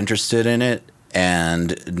really interested in it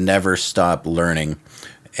and never stop learning,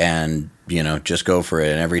 and just go for it.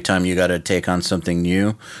 And every time you got to take on something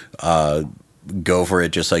new, go for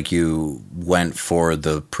it, just like you went for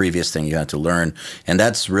the previous thing you had to learn. And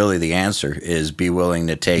that's really the answer, is be willing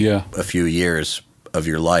to take a few years of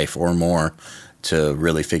your life or more to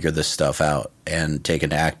really figure this stuff out, and take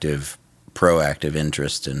an active, proactive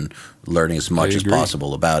interest in learning as much as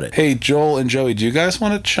possible about it. Hey, Joel and Joey, do you guys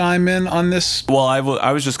want to chime in on this? Well,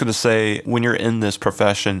 I was just going to say, when you're in this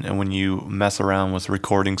profession and when you mess around with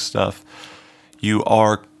recording stuff, you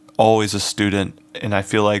are always a student, and I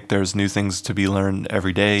feel like there's new things to be learned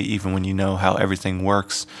every day, even when you know how everything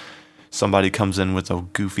works. Somebody comes in with a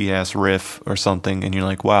goofy ass riff or something, and you're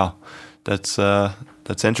like, wow, that's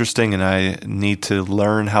interesting, and I need to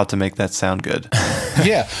learn how to make that sound good.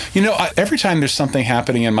 Yeah. Every time there's something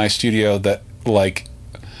happening in my studio that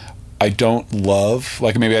I don't love,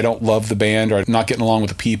 maybe I don't love the band, or I'm not getting along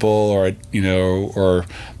with the people, or or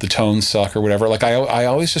the tones suck or whatever, I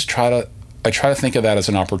always just try to think of that as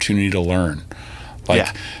an opportunity to learn.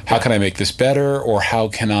 How can I make this better, or how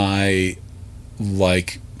can I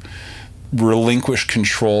relinquish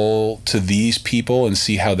control to these people and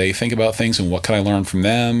see how they think about things, and what can I learn from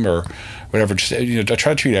them, or whatever. Just I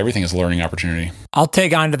try to treat everything as a learning opportunity. I'll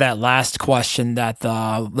take on to that last question that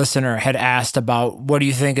the listener had asked about, what do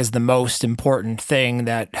you think is the most important thing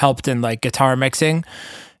that helped in guitar mixing?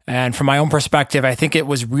 And from my own perspective, I think it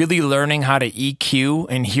was really learning how to EQ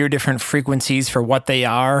and hear different frequencies for what they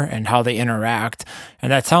are and how they interact.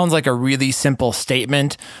 And that sounds like a really simple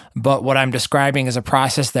statement, but what I'm describing is a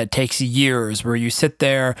process that takes years, where you sit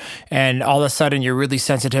there and all of a sudden you're really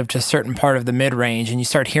sensitive to a certain part of the mid-range, and you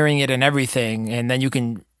start hearing it in everything, and then you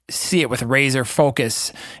can see it with razor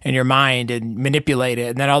focus in your mind and manipulate it.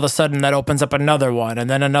 And then all of a sudden that opens up another one, and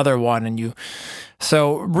then another one.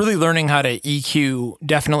 So really learning how to EQ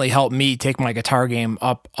definitely helped me take my guitar game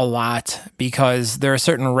up a lot, because there are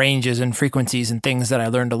certain ranges and frequencies and things that I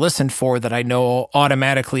learned to listen for that I know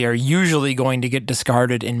automatically are usually going to get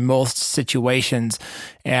discarded in most situations,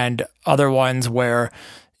 and other ones where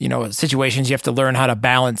situations you have to learn how to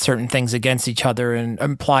balance certain things against each other and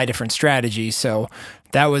apply different strategies. So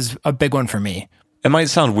that was a big one for me. It might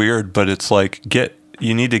sound weird, but it's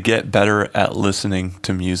you need to get better at listening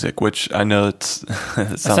to music, which I know it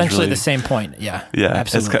sounds essentially the same point. Yeah. Yeah.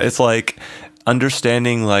 Absolutely. It's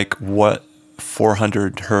understanding what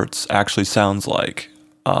 400 hertz actually sounds like.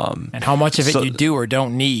 And how much of it you do or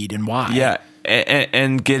don't need and why. Yeah.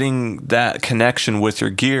 And getting that connection with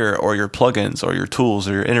your gear or your plugins or your tools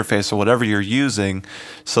or your interface or whatever you're using,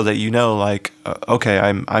 so that you know, like, okay,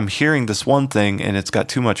 I'm hearing this one thing and it's got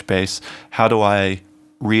too much bass. How do I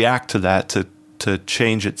react to that to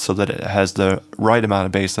change it so that it has the right amount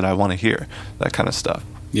of bass that I want to hear? That kind of stuff.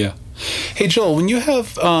 Yeah. Hey, Joel, when you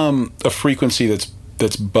have a frequency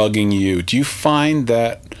that's bugging you, do you find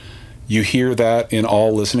that you hear that in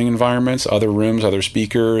all listening environments, other rooms, other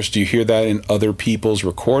speakers? Do you hear that in other people's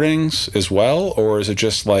recordings as well? Or is it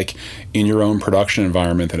just like in your own production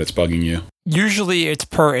environment that it's bugging you? Usually it's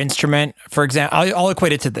per instrument. For example, I'll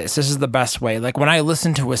equate it to this. This is the best way. Like when I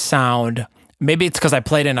listen to a sound, maybe it's because I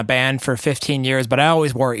played in a band for 15 years, but I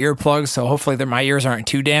always wore earplugs, so hopefully my ears aren't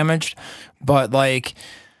too damaged. But like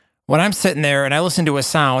when I'm sitting there and I listen to a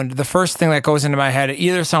sound, the first thing that goes into my head, it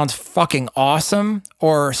either sounds fucking awesome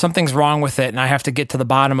or something's wrong with it and I have to get to the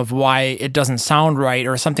bottom of why it doesn't sound right,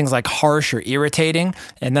 or something's like harsh or irritating.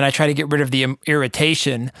 And then I try to get rid of the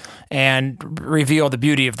irritation and reveal the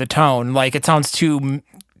beauty of the tone. Like it sounds too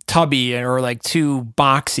tubby or like too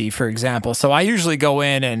boxy, for example. So I usually go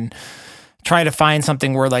in and try to find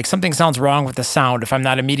something where like something sounds wrong with the sound if I'm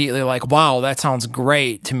not immediately like, wow, that sounds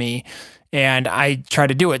great to me. And I try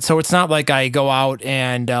to do it. So it's not like I go out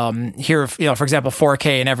and hear, for example,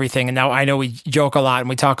 4K and everything. And now I know we joke a lot and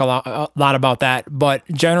we talk a lot about that. But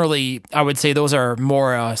generally, I would say those are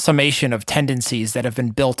more a summation of tendencies that have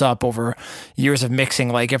been built up over years of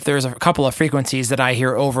mixing. Like if there's a couple of frequencies that I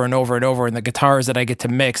hear over and over and over in the guitars that I get to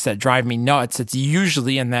mix that drive me nuts, it's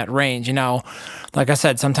usually in that range. Like I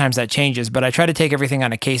said, sometimes that changes. But I try to take everything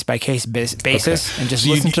on a case-by-case basis and just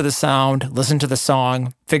listen to the sound, listen to the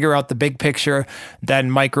song, figure out the big picture,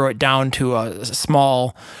 then micro it down to a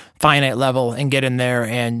small finite level and get in there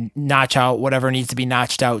and notch out whatever needs to be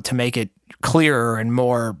notched out to make it clearer and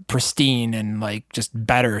more pristine and like just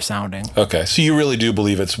better sounding. Okay, so you really do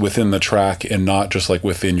believe it's within the track and not just like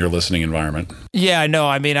within your listening environment? Yeah, no,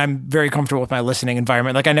 I mean, I'm very comfortable with my listening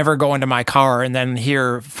environment. Like I never go into my car and then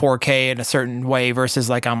hear 4K in a certain way versus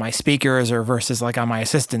like on my speakers or versus like on my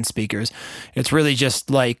assistant speakers. It's really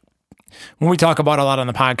just like when we talk about a lot on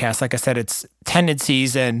the podcast, like I said, it's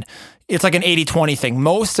tendencies and it's like an 80-20 thing.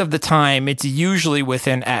 Most of the time, it's usually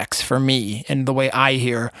within X for me and the way I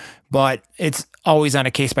hear, but it's always on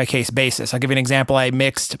a case-by-case basis. I'll give you an example. I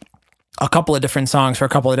mixed a couple of different songs for a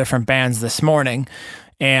couple of different bands this morning.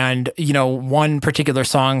 And, one particular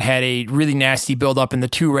song had a really nasty build-up in the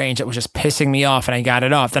 2 range that was just pissing me off, and I got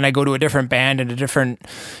it off. Then I go to a different band and a different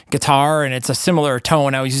guitar, and it's a similar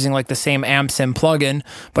tone. I was using like the same amp sim plugin,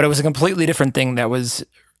 but it was a completely different thing that was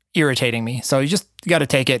irritating me. So you got to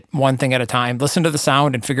take it one thing at a time. Listen to the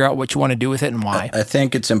sound and figure out what you want to do with it and why. I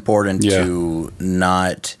think it's important to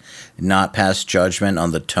not pass judgment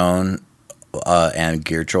on the tone and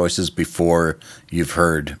gear choices before you've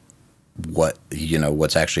heard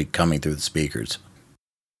what's actually coming through the speakers.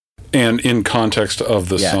 And in context of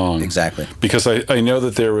the song. Exactly. Because I know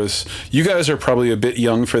that you guys are probably a bit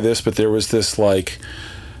young for this, but there was this like,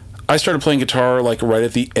 I started playing guitar like right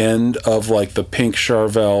at the end of like the pink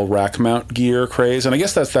Charvel rack mount gear craze, and I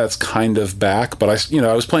guess that's kind of back. But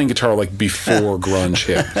I was playing guitar like before grunge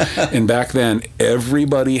hit, and back then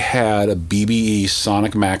everybody had a BBE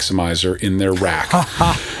Sonic Maximizer in their rack.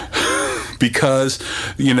 Because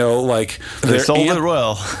like they sold it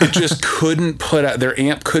well. It just couldn't their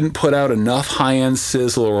amp couldn't put out enough high end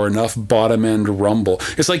sizzle or enough bottom end rumble.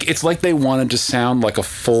 It's like they wanted to sound like a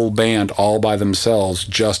full band all by themselves,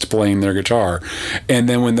 just playing their guitar. And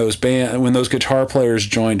then when those guitar players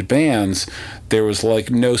joined bands, there was like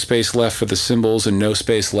no space left for the cymbals and no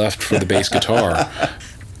space left for the bass guitar.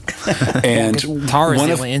 And guitar is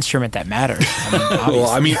the only instrument that matters.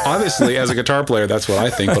 Obviously, as a guitar player, that's what I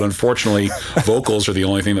think. But unfortunately, vocals are the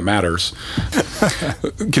only thing that matters.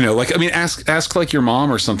 Ask like your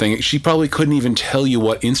mom or something. She probably couldn't even tell you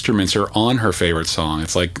what instruments are on her favorite song.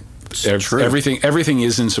 It's like everything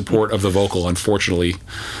is in support of the vocal. Unfortunately,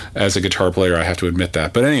 as a guitar player, I have to admit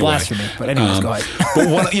that. But anyway, blasphemy. But anyways, go ahead. But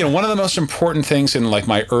one of the most important things in like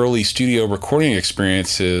my early studio recording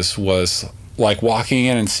experiences was like walking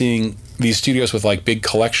in and seeing these studios with like big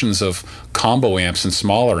collections of combo amps and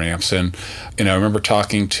smaller amps. And, I remember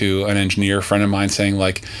talking to an engineer friend of mine saying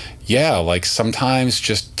like, yeah, like sometimes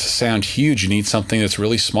just to sound huge, you need something that's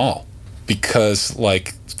really small because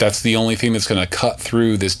like that's the only thing that's going to cut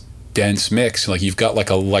through this dense mix. Like you've got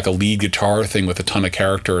like a lead guitar thing with a ton of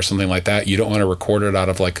character or something like that. You don't want to record it out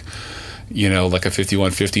of like like a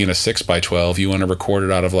 5150 and a 6x12, you want to record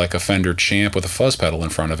it out of like a Fender Champ with a fuzz pedal in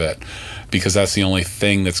front of it, because that's the only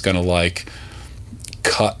thing that's going to like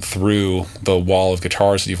cut through the wall of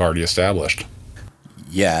guitars that you've already established.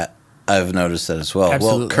 Yeah, I've noticed that as well.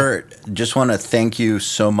 Absolutely. Well, Kurt, just want to thank you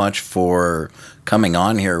so much for coming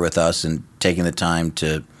on here with us and taking the time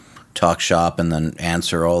to talk shop and then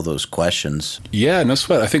answer all those questions. Yeah, no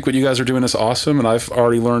sweat. I think what you guys are doing is awesome, and I've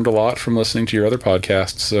already learned a lot from listening to your other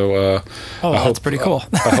podcasts. So, that's pretty cool.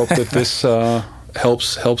 I hope that this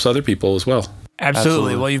helps other people as well.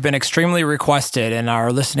 Absolutely. Well, you've been extremely requested, and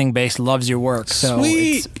our listening base loves your work. So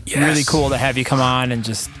Sweet. it's really cool to have you come on and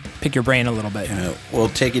just pick your brain a little bit. Well,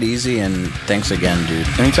 take it easy, and thanks again, dude.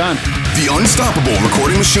 Anytime. The Unstoppable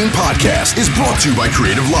Recording Machine Podcast is brought to you by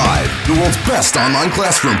Creative Live, the world's best online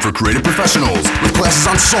classroom for creative professionals with classes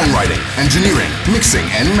on songwriting, engineering, mixing,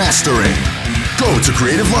 and mastering. Go to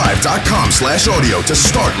creativelive.com/audio to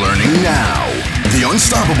start learning now. The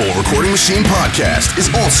Unstoppable Recording Machine Podcast is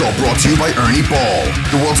also brought to you by Ernie Ball,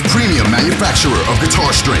 the world's premium manufacturer of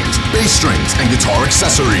guitar strings, bass strings, and guitar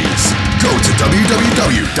accessories. Go to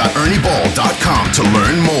www.ernieball.com to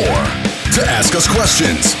learn more. To ask us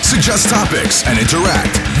questions, suggest topics, and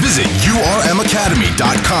interact, visit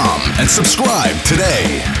urmacademy.com and subscribe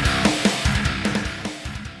today.